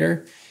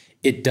creator,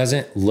 it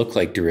doesn't look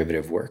like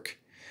derivative work.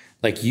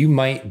 Like you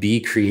might be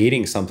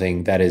creating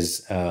something that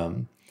is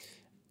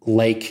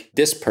like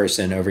this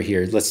person over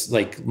here. Let's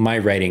like my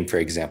writing, for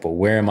example.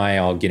 Where am I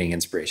all getting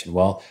inspiration?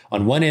 Well,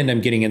 on one end,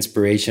 I'm getting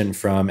inspiration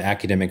from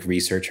academic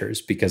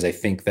researchers because I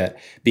think that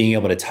being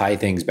able to tie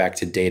things back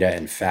to data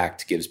and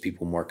fact gives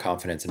people more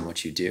confidence in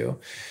what you do.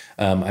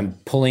 I'm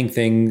pulling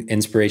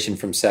inspiration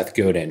from Seth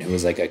Godin, who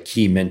was like a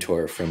key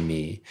mentor from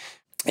me.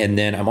 And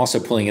then I'm also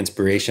pulling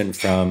inspiration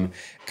from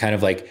kind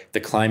of like the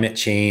climate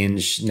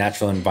change,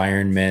 natural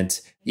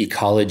environment,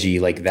 ecology,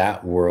 like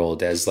that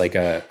world as like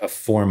a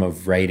form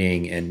of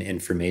writing and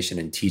information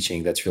and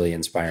teaching that's really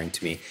inspiring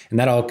to me. And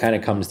that all kind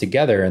of comes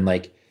together. And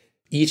like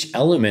each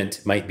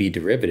element might be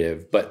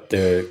derivative, but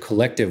the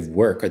collective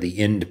work or the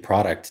end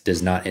product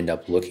does not end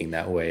up looking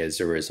that way as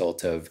a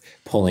result of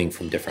pulling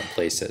from different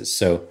places.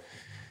 So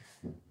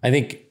I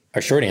think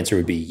our short answer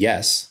would be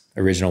yes,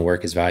 original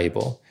work is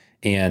valuable,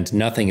 and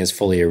nothing is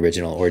fully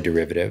original or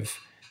derivative.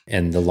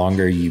 And the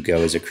longer you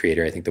go as a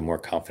creator, I think the more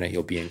confident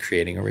you'll be in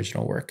creating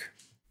original work.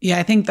 Yeah,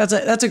 I think that's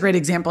a great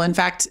example. In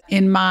fact,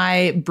 in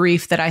my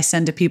brief that I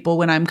send to people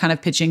when I'm kind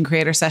of pitching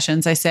creator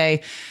sessions, I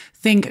say,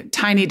 think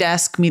Tiny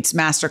Desk meets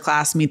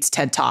Masterclass meets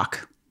TED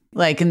Talk.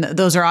 Like, and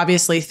those are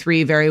obviously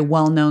three very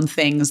well-known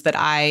things that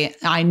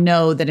I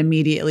know that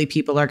immediately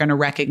people are going to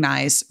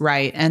recognize,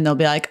 right? And they'll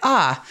be like,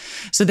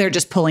 so they're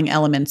just pulling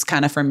elements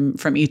kind of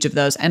from each of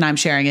those. And I'm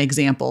sharing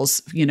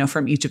examples,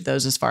 from each of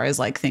those as far as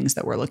like things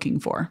that we're looking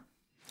for.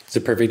 It's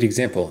a perfect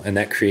example. And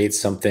that creates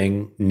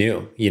something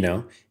new.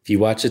 If you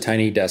watch a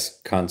Tiny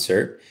Desk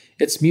concert,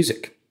 it's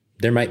music.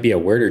 There might be a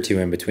word or two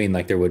in between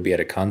like there would be at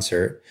a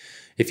concert.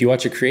 If you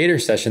watch a creator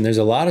session, there's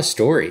a lot of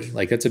story.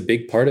 Like that's a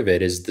big part of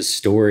it is the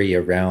story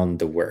around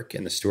the work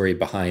and the story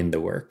behind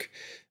the work.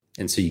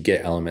 And so you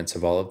get elements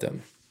of all of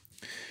them.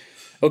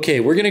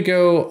 Okay, we're going to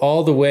go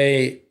all the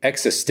way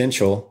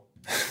existential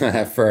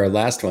for our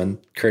last one,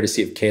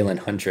 courtesy of Kaylin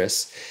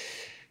Huntress.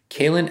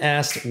 Kaylin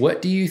asked,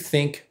 what do you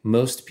think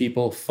most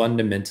people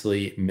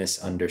fundamentally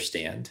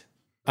misunderstand?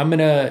 I'm going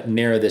to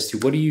narrow this to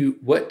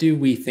what do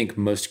we think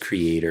most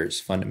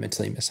creators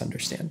fundamentally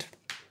misunderstand?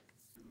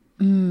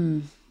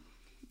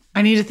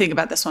 I need to think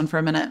about this one for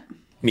a minute.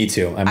 Me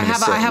too. I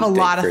have a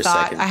lot of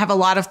thought. I have a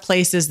lot of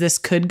places this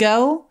could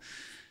go.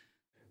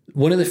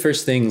 One of the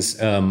first things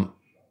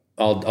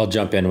I'll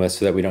jump in with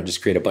so that we don't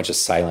just create a bunch of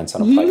silence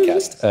on a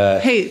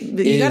podcast. Hey,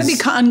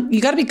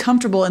 you got to be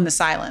comfortable in the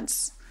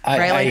silence.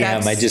 Right? I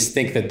am. I just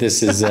think that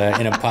this is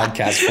in a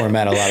podcast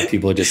format. A lot of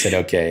people just said,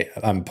 okay,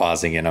 I'm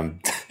pausing and I'm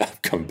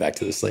coming back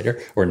to this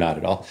later, or not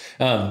at all.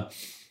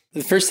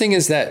 The first thing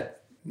is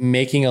that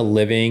making a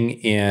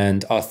living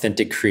and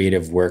authentic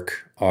creative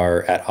work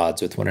are at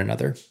odds with one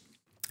another.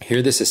 I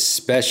hear this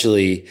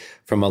especially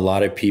from a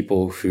lot of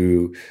people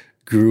who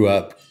grew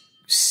up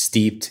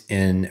steeped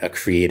in a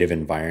creative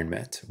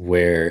environment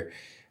where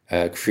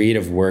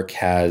creative work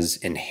has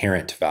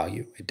inherent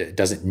value. It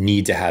doesn't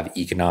need to have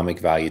economic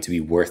value to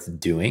be worth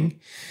doing.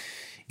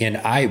 And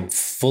I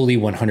fully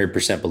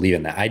 100% believe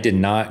in that. I did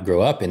not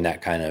grow up in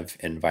that kind of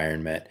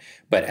environment,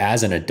 but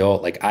as an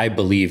adult, like I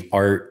believe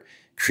art,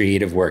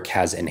 creative work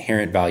has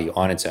inherent value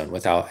on its own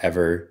without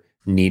ever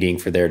needing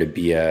for there to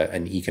be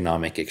an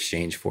economic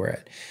exchange for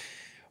it.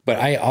 But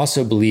I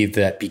also believe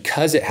that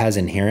because it has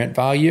inherent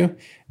value,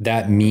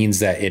 that means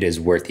that it is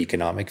worth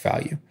economic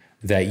value.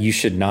 That you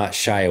should not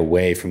shy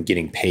away from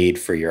getting paid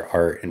for your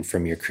art and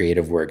from your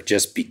creative work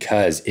just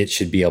because it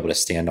should be able to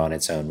stand on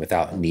its own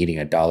without needing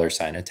a dollar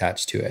sign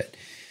attached to it.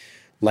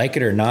 Like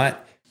it or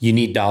not, you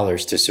need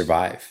dollars to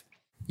survive.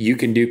 You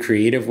can do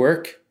creative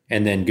work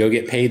and then go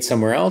get paid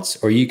somewhere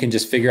else, or you can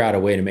just figure out a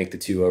way to make the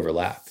two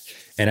overlap.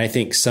 And I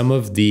think some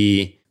of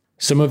the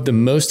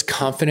most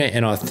confident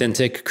and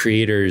authentic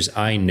creators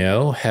I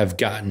know have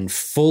gotten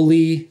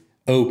fully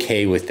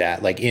okay with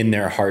that, like in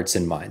their hearts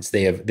and minds.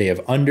 They have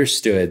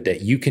understood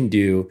that you can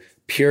do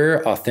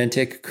pure,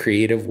 authentic,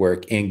 creative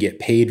work and get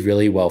paid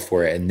really well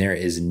for it. And there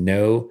is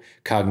no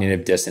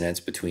cognitive dissonance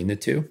between the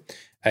two.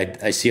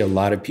 I see a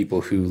lot of people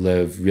who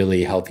live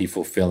really healthy,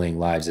 fulfilling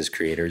lives as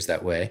creators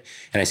that way.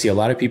 And I see a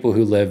lot of people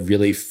who live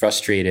really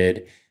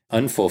frustrated,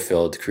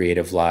 unfulfilled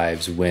creative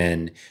lives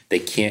when they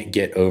can't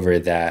get over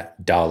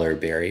that dollar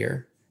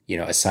barrier,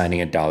 assigning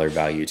a dollar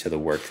value to the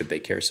work that they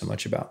care so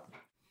much about.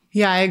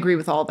 Yeah, I agree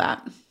with all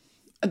that.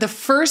 The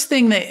first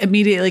thing that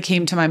immediately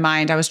came to my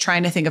mind, I was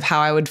trying to think of how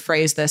I would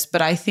phrase this,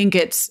 but I think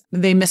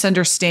they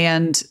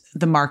misunderstand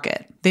the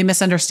market. They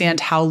misunderstand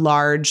how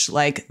large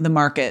like the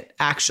market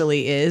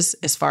actually is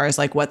as far as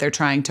like what they're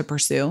trying to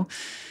pursue.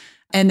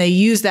 And they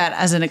use that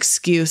as an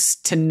excuse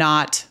to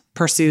not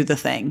pursue the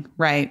thing,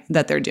 right,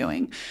 that they're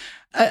doing.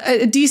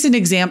 A decent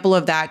example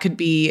of that could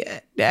be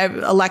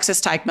Alexis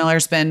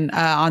Teichmeller's been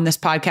on this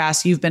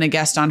podcast. You've been a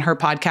guest on her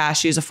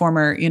podcast. She's a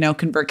former,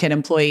 ConvertKit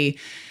employee.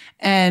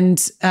 And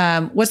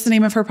what's the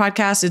name of her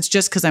podcast? It's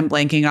just because I'm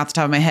blanking off the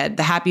top of my head.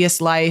 The Happiest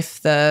Life,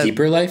 the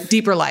Deeper Life?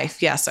 Deeper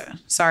Life. Yes.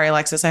 Sorry,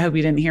 Alexis. I hope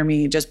you didn't hear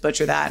me just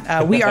butcher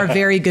that. We are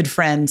very good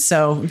friends,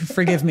 so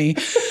forgive me.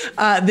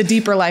 The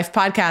Deeper Life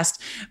podcast.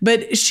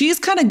 But she's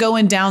kind of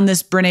going down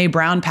this Brene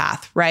Brown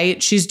path,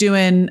 right? She's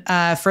doing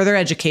further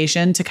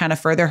education to kind of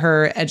further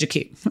her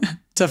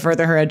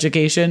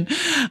education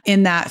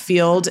in that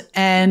field.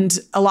 And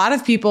a lot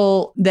of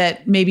people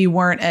that maybe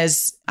weren't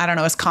as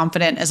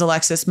confident as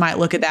Alexis might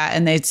look at that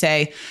and they'd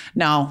say,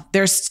 no,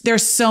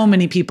 there's so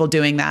many people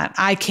doing that.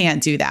 I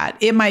can't do that.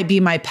 It might be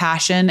my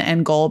passion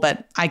and goal,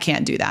 but I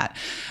can't do that.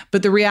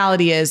 But the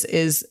reality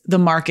is the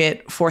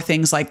market for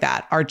things like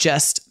that are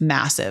just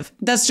massive.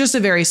 That's just a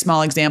very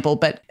small example.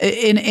 But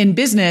in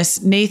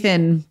business,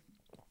 Nathan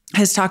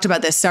has talked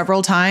about this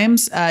several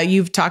times.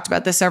 You've talked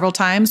about this several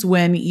times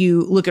when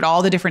you look at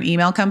all the different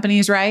email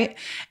companies, right?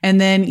 And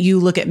then you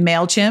look at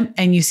MailChimp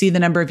and you see the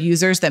number of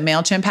users that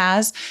MailChimp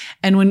has.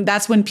 And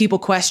that's when people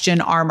question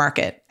our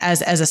market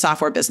as a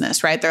software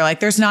business, right? They're like,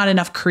 there's not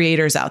enough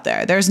creators out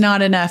there. There's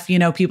not enough,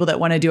 people that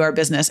want to do our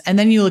business. And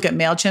then you look at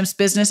MailChimp's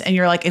business and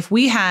you're like, if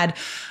we had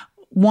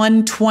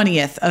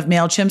 1/20th of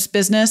MailChimp's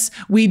business,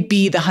 we'd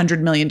be the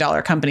 $100 million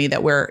company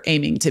that we're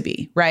aiming to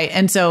be, right?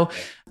 And so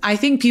I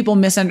think people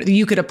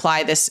you could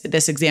apply this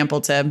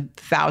example to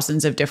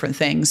thousands of different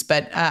things,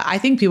 but I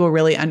think people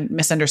really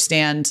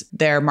misunderstand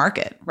their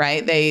market,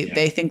 right?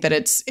 They think that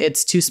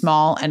it's too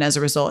small, and as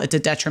a result, it's a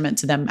detriment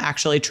to them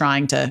actually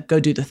trying to go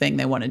do the thing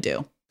they want to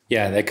do.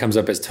 Yeah, that comes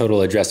up as total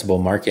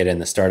addressable market in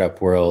the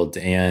startup world.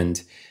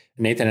 And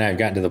Nathan and I have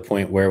gotten to the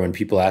point where when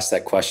people ask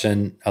that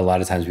question, a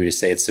lot of times we just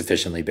say it's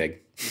sufficiently big.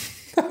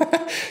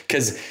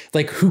 Because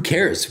who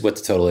cares what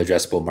the total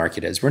addressable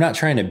market is? We're not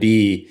trying to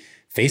be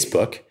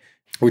Facebook.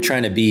 We're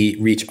trying to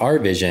reach our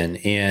vision.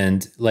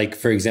 And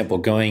for example,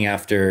 going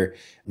after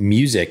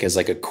music as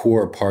a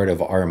core part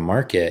of our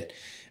market,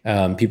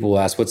 people will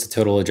ask, what's the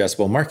total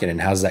addressable market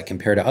and how does that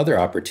compare to other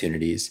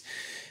opportunities?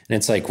 And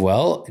it's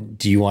well,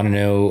 do you want to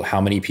know how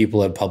many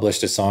people have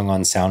published a song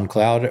on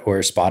SoundCloud or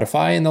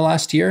Spotify in the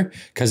last year?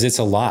 Because it's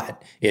a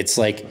lot. It's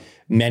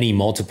many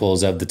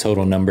multiples of the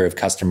total number of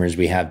customers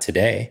we have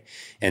today.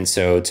 And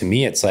so to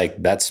me, it's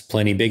that's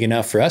plenty big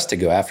enough for us to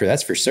go after.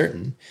 That's for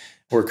certain.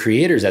 For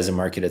creators as a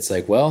market, it's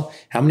well,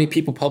 how many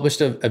people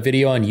published a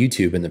video on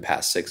YouTube in the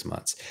past 6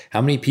 months?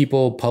 How many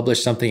people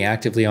published something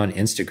actively on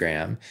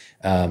Instagram?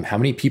 How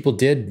many people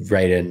did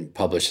write and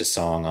publish a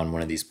song on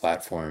one of these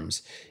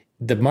platforms?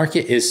 The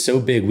market is so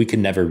big, we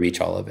can never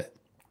reach all of it.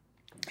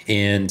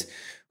 And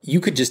you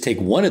could just take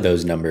one of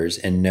those numbers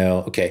and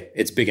know, okay,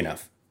 it's big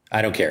enough.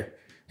 I don't care.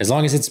 As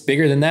long as it's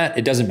bigger than that,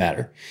 it doesn't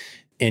matter.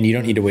 And you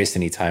don't need to waste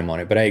any time on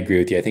it. But I agree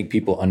with you. I think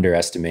people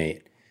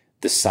underestimate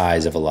the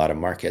size of a lot of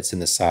markets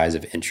and the size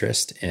of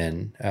interest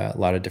in a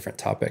lot of different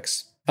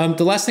topics.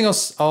 The last thing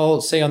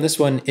I'll say on this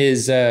one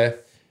is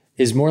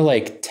more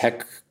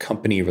tech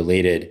company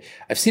related.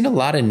 I've seen a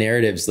lot of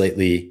narratives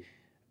lately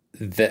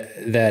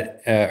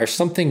that are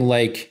something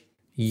like,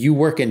 you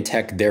work in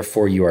tech,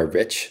 therefore you are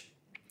rich.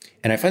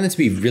 And I find that to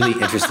be really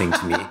interesting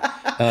to me.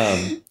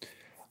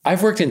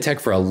 I've worked in tech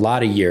for a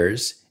lot of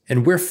years,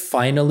 and we're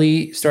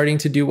finally starting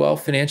to do well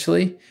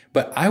financially,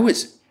 but I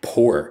was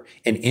poor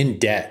and in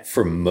debt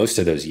for most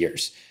of those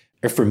years,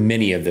 or for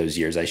many of those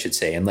years, I should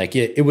say. And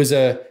it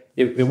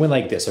went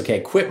like this. Okay, I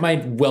quit my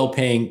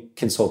well-paying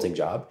consulting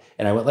job,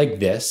 and I went like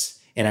this,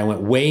 and I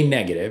went way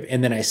negative,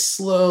 and then I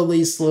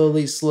slowly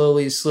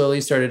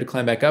started to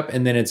climb back up,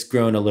 and then it's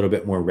grown a little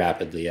bit more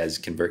rapidly as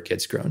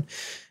ConvertKit's grown.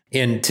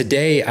 And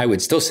today, I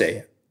would still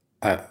say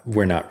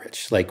we're not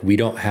rich. We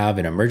don't have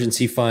an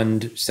emergency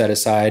fund set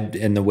aside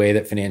in the way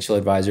that financial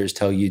advisors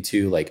tell you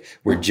to.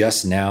 We're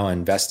just now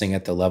investing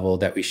at the level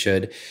that we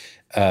should.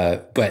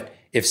 But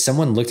if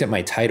someone looked at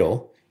my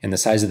title and the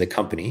size of the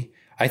company,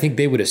 I think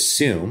they would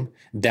assume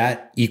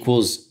that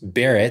equals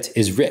Barrett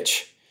is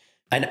rich.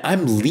 And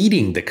I'm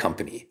leading the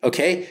company.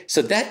 Okay.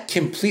 So that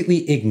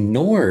completely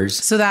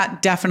ignores. So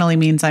that definitely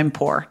means I'm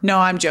poor. No,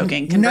 I'm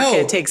joking.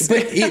 ConvertKit takes.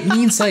 But it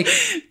means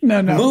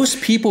no.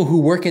 Most people who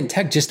work in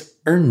tech just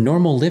earn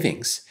normal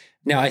livings.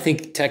 Now, I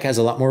think tech has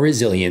a lot more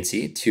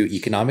resiliency to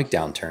economic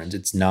downturns.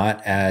 It's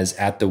not as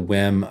at the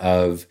whim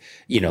of,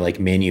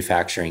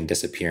 manufacturing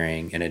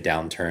disappearing in a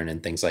downturn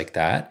and things like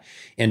that.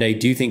 And I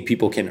do think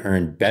people can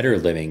earn better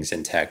livings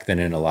in tech than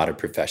in a lot of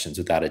professions,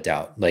 without a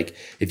doubt.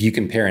 If you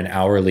compare an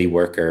hourly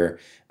worker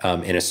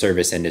in a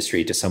service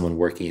industry to someone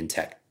working in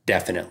tech,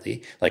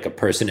 definitely. A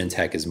person in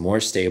tech is more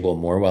stable,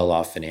 more well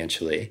off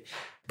financially.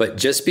 But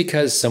just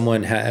because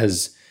someone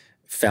has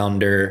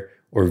founder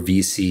or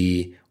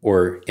VC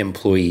or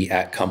employee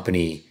at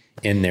company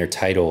in their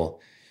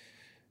title,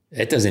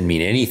 it doesn't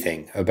mean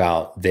anything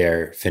about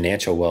their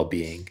financial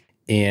well-being.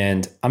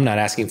 And I'm not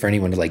asking for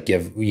anyone to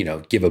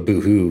give a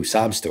boohoo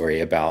sob story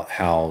about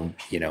how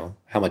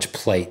much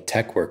plight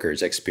tech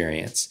workers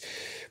experience.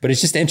 But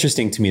it's just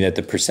interesting to me that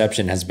the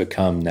perception has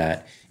become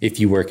that if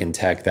you work in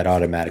tech, that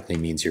automatically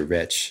means you're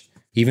rich.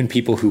 Even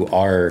people who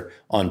are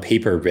on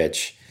paper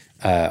rich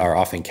are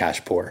often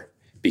cash poor,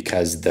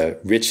 because the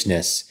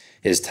richness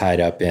is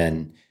tied up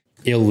in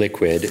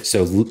illiquid.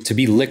 So to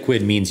be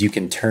liquid means you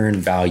can turn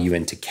value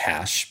into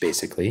cash,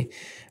 basically.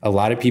 A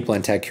lot of people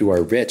in tech who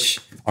are rich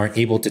aren't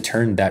able to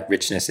turn that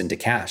richness into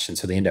cash. And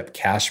so they end up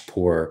cash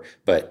poor,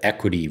 but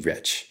equity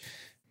rich.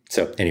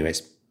 So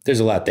anyways,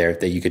 there's a lot there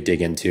that you could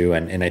dig into.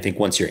 And I think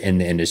once you're in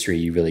the industry,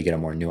 you really get a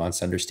more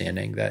nuanced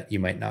understanding that you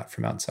might not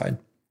from outside.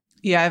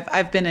 Yeah,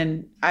 I've been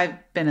in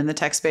the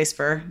tech space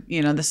for,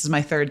 this is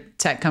my third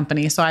tech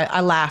company. So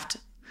I laughed.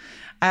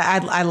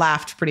 I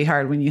laughed pretty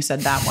hard when you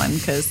said that one,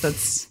 because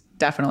that's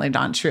definitely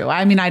not true.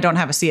 I mean, I don't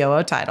have a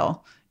COO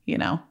title,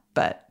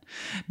 but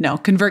no,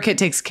 ConvertKit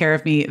takes care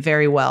of me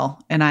very well,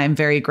 and I am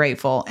very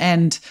grateful.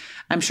 And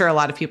I'm sure a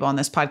lot of people on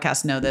this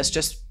podcast know this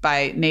just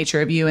by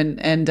nature of you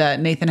and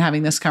Nathan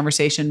having this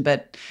conversation.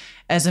 But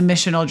as a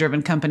missional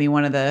driven company,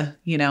 one of the,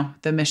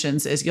 the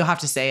missions is, you'll have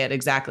to say it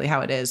exactly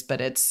how it is, but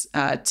it's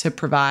to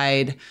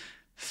provide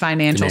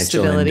financial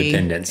stability,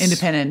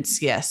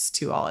 independence, yes,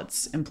 to all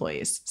its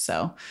employees.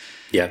 So,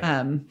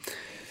 yeah.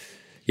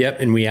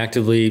 Yep. And we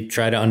actively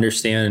try to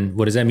understand,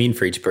 what does that mean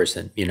for each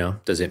person?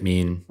 Does it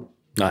mean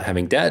not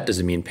having debt? Does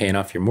it mean paying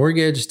off your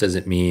mortgage? Does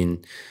it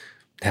mean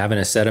having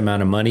a set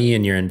amount of money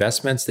in your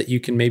investments that you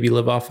can maybe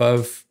live off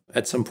of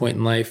at some point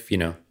in life?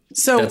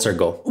 So that's our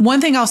goal.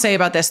 One thing I'll say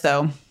about this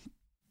though,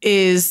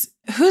 is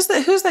who's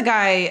the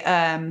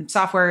guy,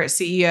 software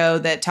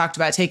CEO that talked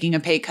about taking a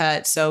pay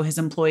cut so his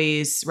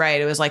employees,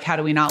 right? It was like, how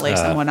do we not lay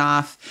someone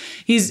off?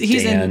 He's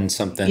Dan in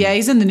something. Yeah,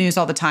 he's in the news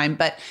all the time.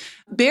 But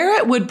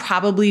Barrett would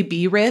probably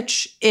be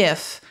rich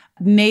if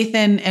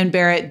Nathan and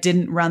Barrett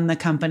didn't run the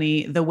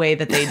company the way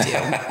that they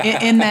do.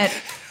 in that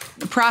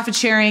profit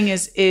sharing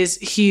is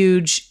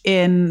huge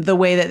in the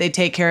way that they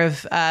take care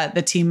of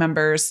the team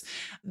members.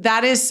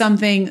 That is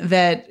something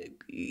that,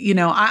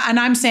 and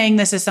I'm saying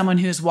this as someone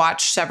who's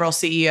watched several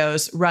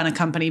CEOs run a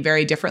company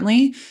very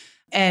differently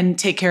and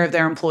take care of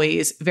their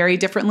employees very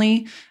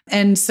differently.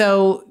 And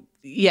so,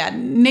 yeah,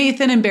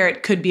 Nathan and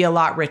Barrett could be a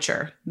lot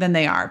richer than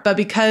they are. But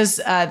because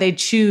they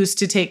choose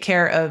to take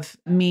care of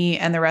me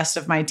and the rest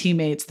of my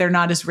teammates, they're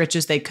not as rich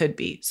as they could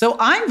be. So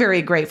I'm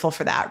very grateful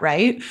for that,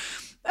 right?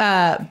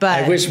 But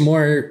I wish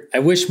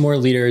more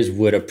leaders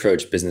would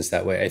approach business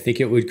that way. I think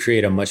it would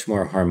create a much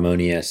more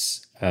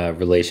harmonious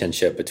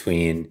relationship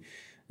between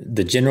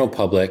the general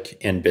public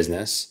and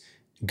business,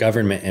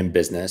 government and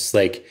business.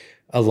 Like,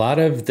 a lot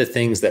of the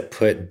things that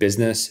put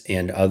business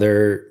and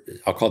other,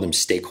 I'll call them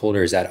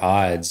stakeholders, at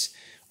odds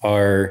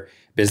are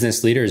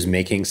business leaders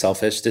making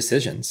selfish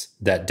decisions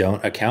that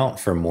don't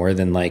account for more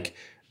than like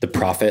the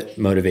profit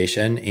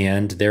motivation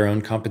and their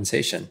own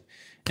compensation.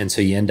 And so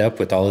you end up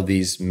with all of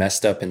these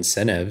messed up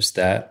incentives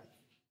that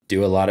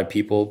do a lot of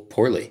people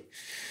poorly.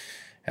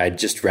 I'd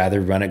just rather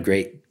run a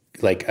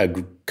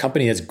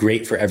company that's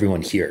great for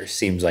everyone here.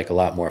 Seems like a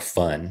lot more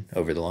fun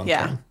over the long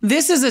term.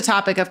 This is a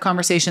topic of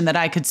conversation that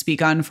I could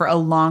speak on for a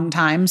long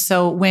time.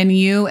 So when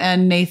you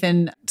and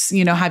Nathan,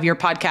 have your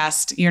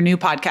podcast, your new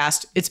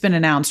podcast, it's been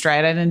announced,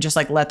 right? I didn't just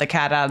let the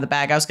cat out of the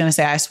bag. I was going to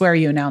say, I swear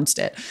you announced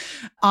it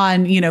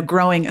on,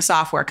 growing a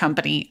software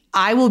company.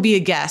 I will be a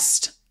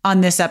guest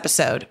on this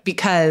episode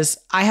because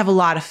I have a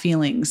lot of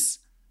feelings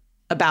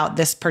about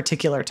this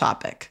particular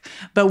topic,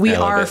 but we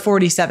are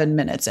 47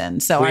 minutes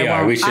in. So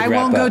I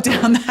won't go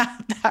down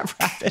that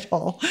rabbit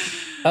hole.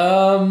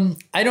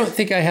 I don't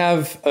think I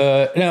have,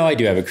 no, I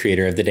do have a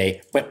creator of the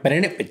day.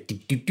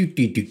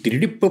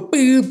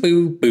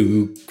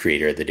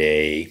 Creator of the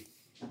day.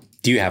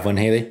 Do you have one,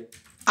 Haley?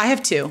 I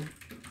have two.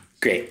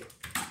 Great. Go.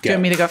 Do you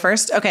want me to go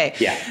first? Okay.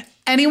 Yeah.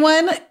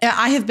 Anyone,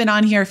 I have been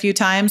on here a few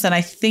times, and I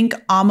think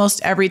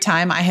almost every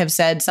time I have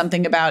said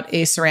something about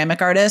a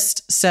ceramic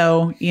artist.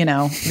 So,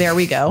 there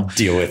we go.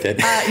 Deal with it.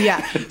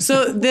 Yeah.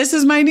 So this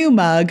is my new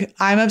mug.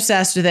 I'm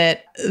obsessed with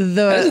it.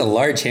 That is a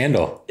large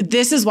handle.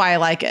 This is why I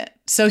like it.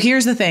 So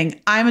here's the thing.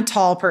 I'm a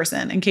tall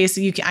person. In case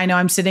I know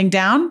I'm sitting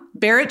down.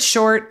 Barrett's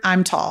short.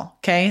 I'm tall.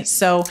 Okay.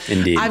 So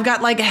Indeed. I've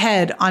got like a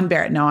head on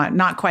Barrett. No,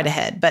 not quite a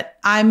head, but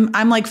I'm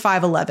like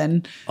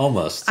 5'11".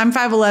 Almost. I'm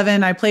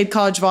 5'11". I played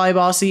college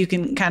volleyball, so you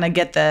can kind of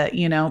get the,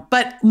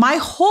 but my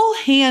whole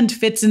hand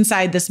fits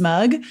inside this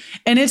mug,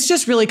 and it's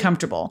just really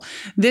comfortable.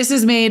 This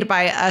is made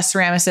by a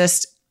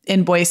ceramicist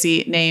in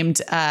Boise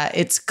named,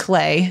 it's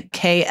Klei,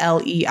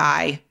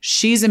 Klei.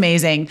 She's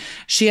amazing.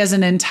 She has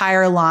an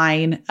entire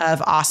line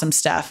of awesome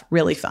stuff.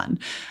 Really fun.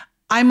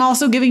 I'm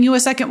also giving you a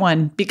second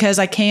one because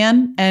I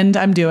can, and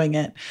I'm doing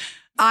it.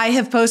 I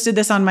have posted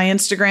this on my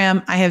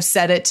Instagram. I have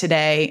said it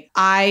today.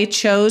 I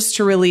chose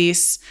to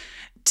release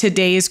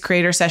today's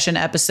Creator Session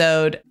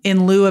episode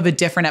in lieu of a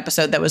different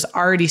episode that was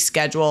already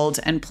scheduled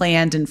and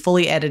planned and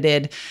fully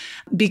edited,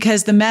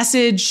 because the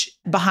message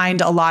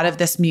behind a lot of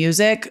this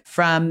music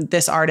from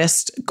this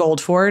artist,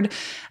 Goldford,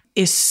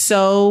 is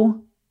so,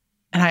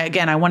 and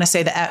I want to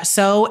say that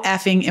so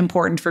effing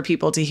important for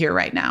people to hear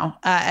right now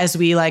as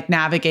we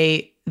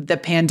navigate the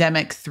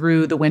pandemic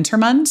through the winter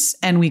months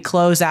and we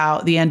close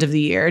out the end of the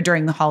year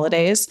during the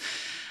holidays.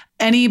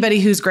 Anybody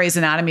who's Grey's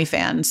Anatomy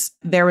fans,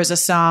 there was a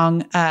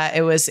song.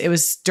 It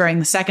was during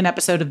the second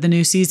episode of the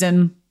new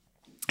season.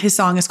 His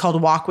song is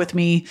called Walk With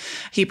Me.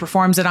 He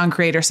performs it on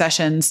Creator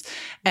Sessions.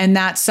 And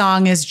that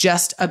song is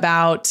just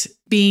about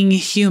being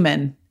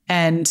human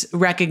and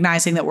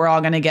recognizing that we're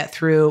all going to get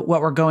through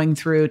what we're going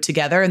through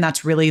together. And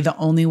that's really the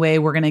only way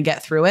we're going to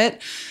get through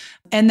it.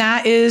 And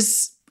that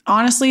is,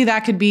 honestly,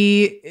 that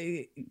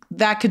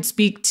could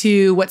speak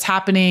to what's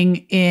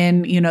happening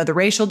in, the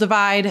racial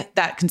divide.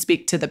 That can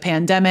speak to the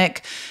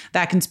pandemic.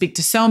 That can speak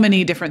to so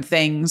many different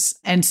things.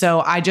 And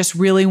so I just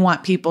really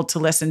want people to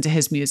listen to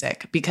his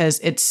music because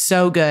it's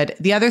so good.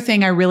 The other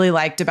thing I really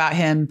liked about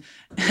him,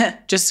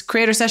 just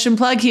Creator Session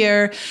plug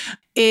here,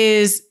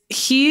 is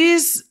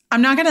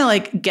I'm not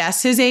going to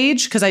guess his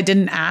age because I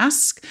didn't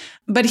ask,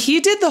 but he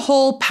did the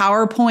whole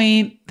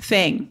PowerPoint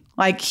thing.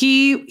 Like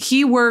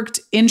he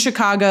worked in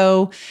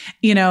Chicago,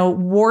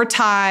 wore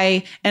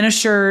tie and a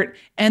shirt,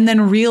 and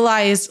then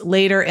realized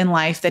later in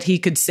life that he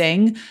could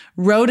sing,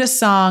 wrote a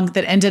song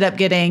that ended up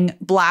getting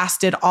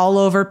blasted all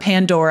over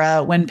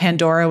Pandora when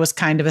Pandora was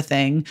kind of a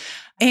thing.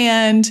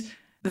 And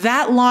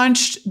that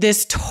launched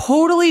this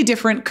totally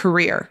different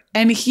career.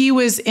 And he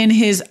was in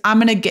his,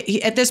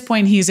 at this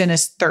point, he's in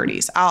his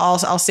 30s.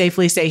 I'll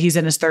safely say he's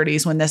in his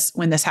 30s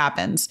when this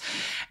happens.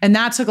 And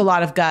that took a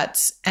lot of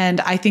guts.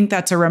 And I think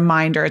that's a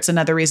reminder. It's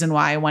another reason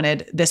why I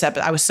wanted this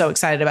episode. I was so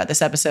excited about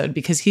this episode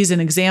because he's an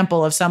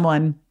example of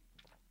someone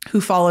who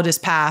followed his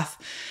path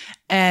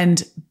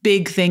and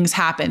big things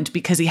happened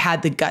because he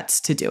had the guts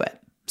to do it.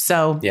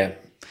 So yeah,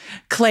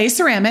 Clay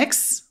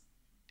Ceramics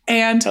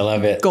and I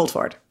love it.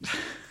 Goldford.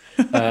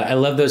 I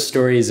love those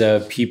stories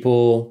of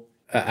people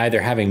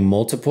either having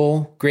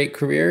multiple great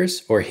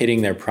careers or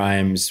hitting their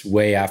primes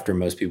way after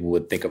most people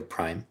would think of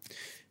prime.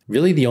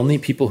 Really, the only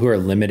people who are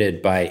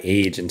limited by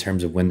age in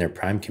terms of when their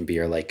prime can be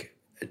are like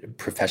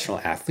professional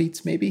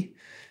athletes, maybe.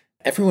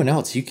 Everyone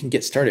else, you can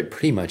get started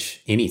pretty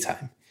much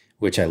anytime,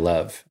 which I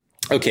love.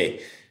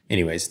 Okay.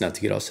 Anyways, not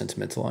to get all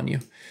sentimental on you.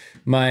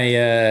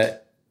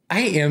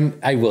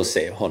 I will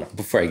say, hold on,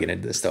 before I get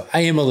into this though,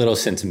 I am a little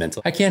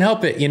sentimental. I can't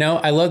help it.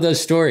 I love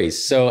those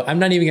stories. So I'm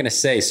not even going to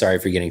say sorry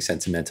for getting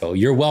sentimental.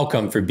 You're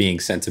welcome for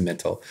being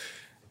sentimental.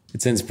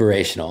 It's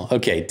inspirational.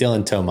 Okay.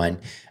 Dylan Tomine.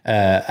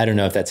 I don't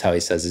know if that's how he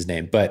says his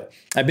name, but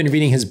I've been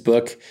reading his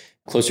book,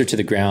 Closer to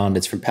the Ground.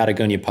 It's from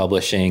Patagonia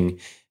Publishing.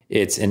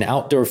 It's an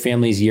outdoor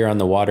family's year on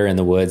the water, in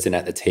the woods, and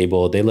at the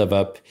table. They live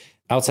up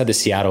outside the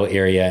Seattle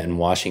area in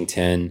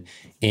Washington,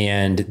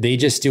 and they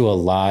just do a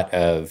lot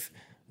of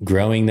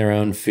growing their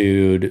own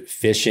food,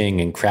 fishing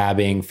and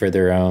crabbing for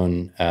their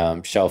own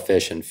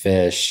shellfish and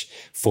fish,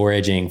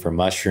 foraging for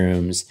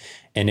mushrooms.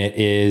 And it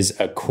is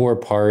a core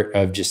part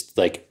of just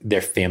like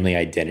their family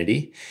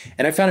identity.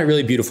 And I found it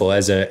really beautiful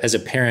as a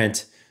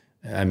parent.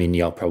 I mean,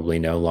 y'all probably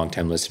know,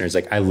 longtime listeners,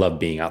 like I love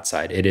being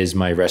outside. It is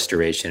my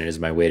restoration. It is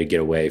my way to get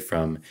away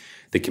from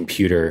the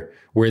computer.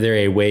 Were there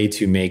a way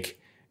to make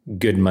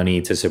good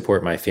money to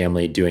support my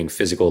family doing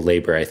physical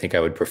labor, I think I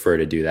would prefer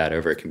to do that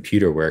over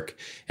computer work.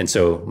 And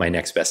so my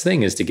next best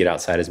thing is to get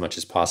outside as much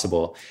as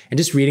possible. And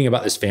just reading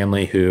about this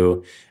family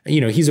who,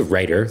 he's a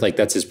writer, like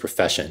that's his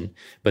profession,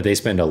 but they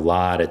spend a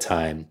lot of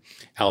time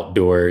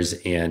outdoors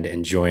and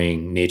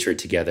enjoying nature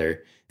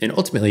together. And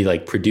ultimately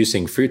like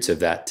producing fruits of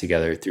that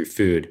together through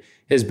food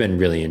has been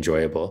really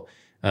enjoyable.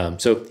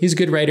 So he's a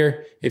good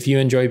writer. If you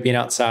enjoy being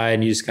outside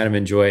and you just kind of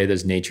enjoy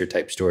those nature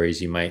type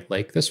stories, you might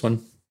like this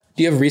one.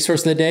 Do you have a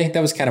resource of the day?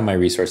 That was kind of my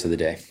resource of the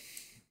day.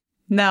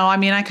 No, I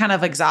mean, I kind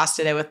of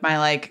exhausted it with my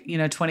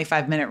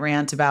 25-minute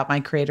rant about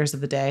my creators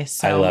of the day.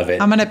 So I love it.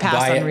 I'm going to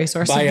pass on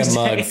resource of the day.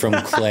 Buy a mug from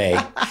Clay.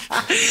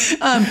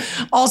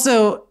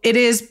 Also, it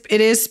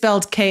is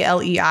spelled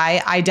Klei.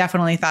 I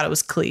definitely thought it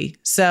was Klee.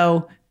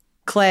 So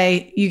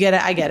Clay, you get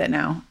it. I get it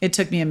now. It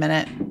took me a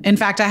minute. In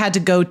fact, I had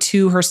to go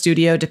to her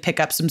studio to pick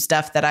up some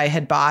stuff that I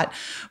had bought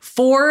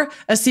for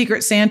a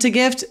Secret Santa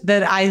gift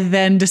that I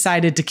then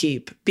decided to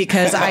keep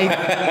because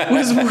I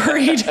was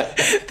worried.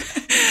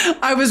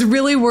 I was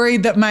really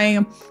worried that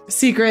my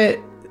secret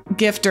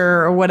gifter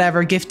or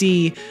whatever,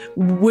 giftee,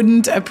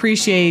 wouldn't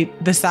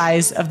appreciate the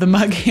size of the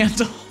mug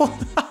handle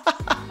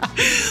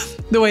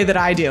the way that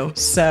I do.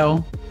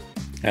 So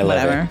I love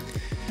whatever. It.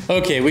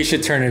 Okay, we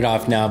should turn it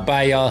off now.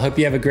 Bye, y'all. Hope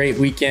you have a great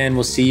weekend.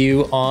 We'll see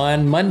you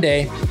on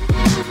Monday.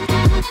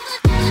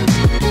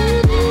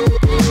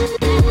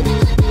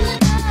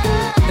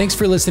 Thanks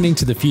for listening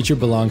to The Future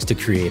Belongs to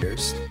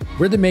Creators.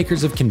 We're the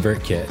makers of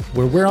ConvertKit,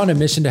 where we're on a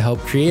mission to help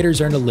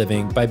creators earn a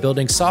living by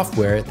building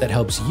software that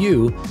helps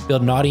you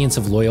build an audience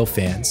of loyal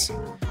fans.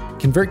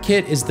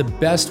 ConvertKit is the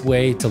best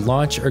way to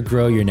launch or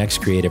grow your next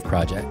creative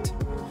project.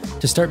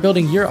 To start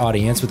building your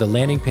audience with a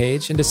landing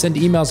page and to send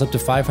emails up to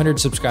 500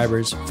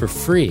 subscribers for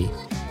free,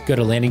 go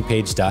to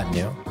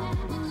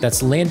landingpage.new.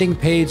 That's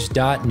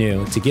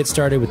landingpage.new to get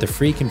started with the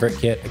free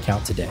ConvertKit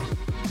account today.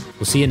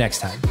 We'll see you next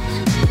time.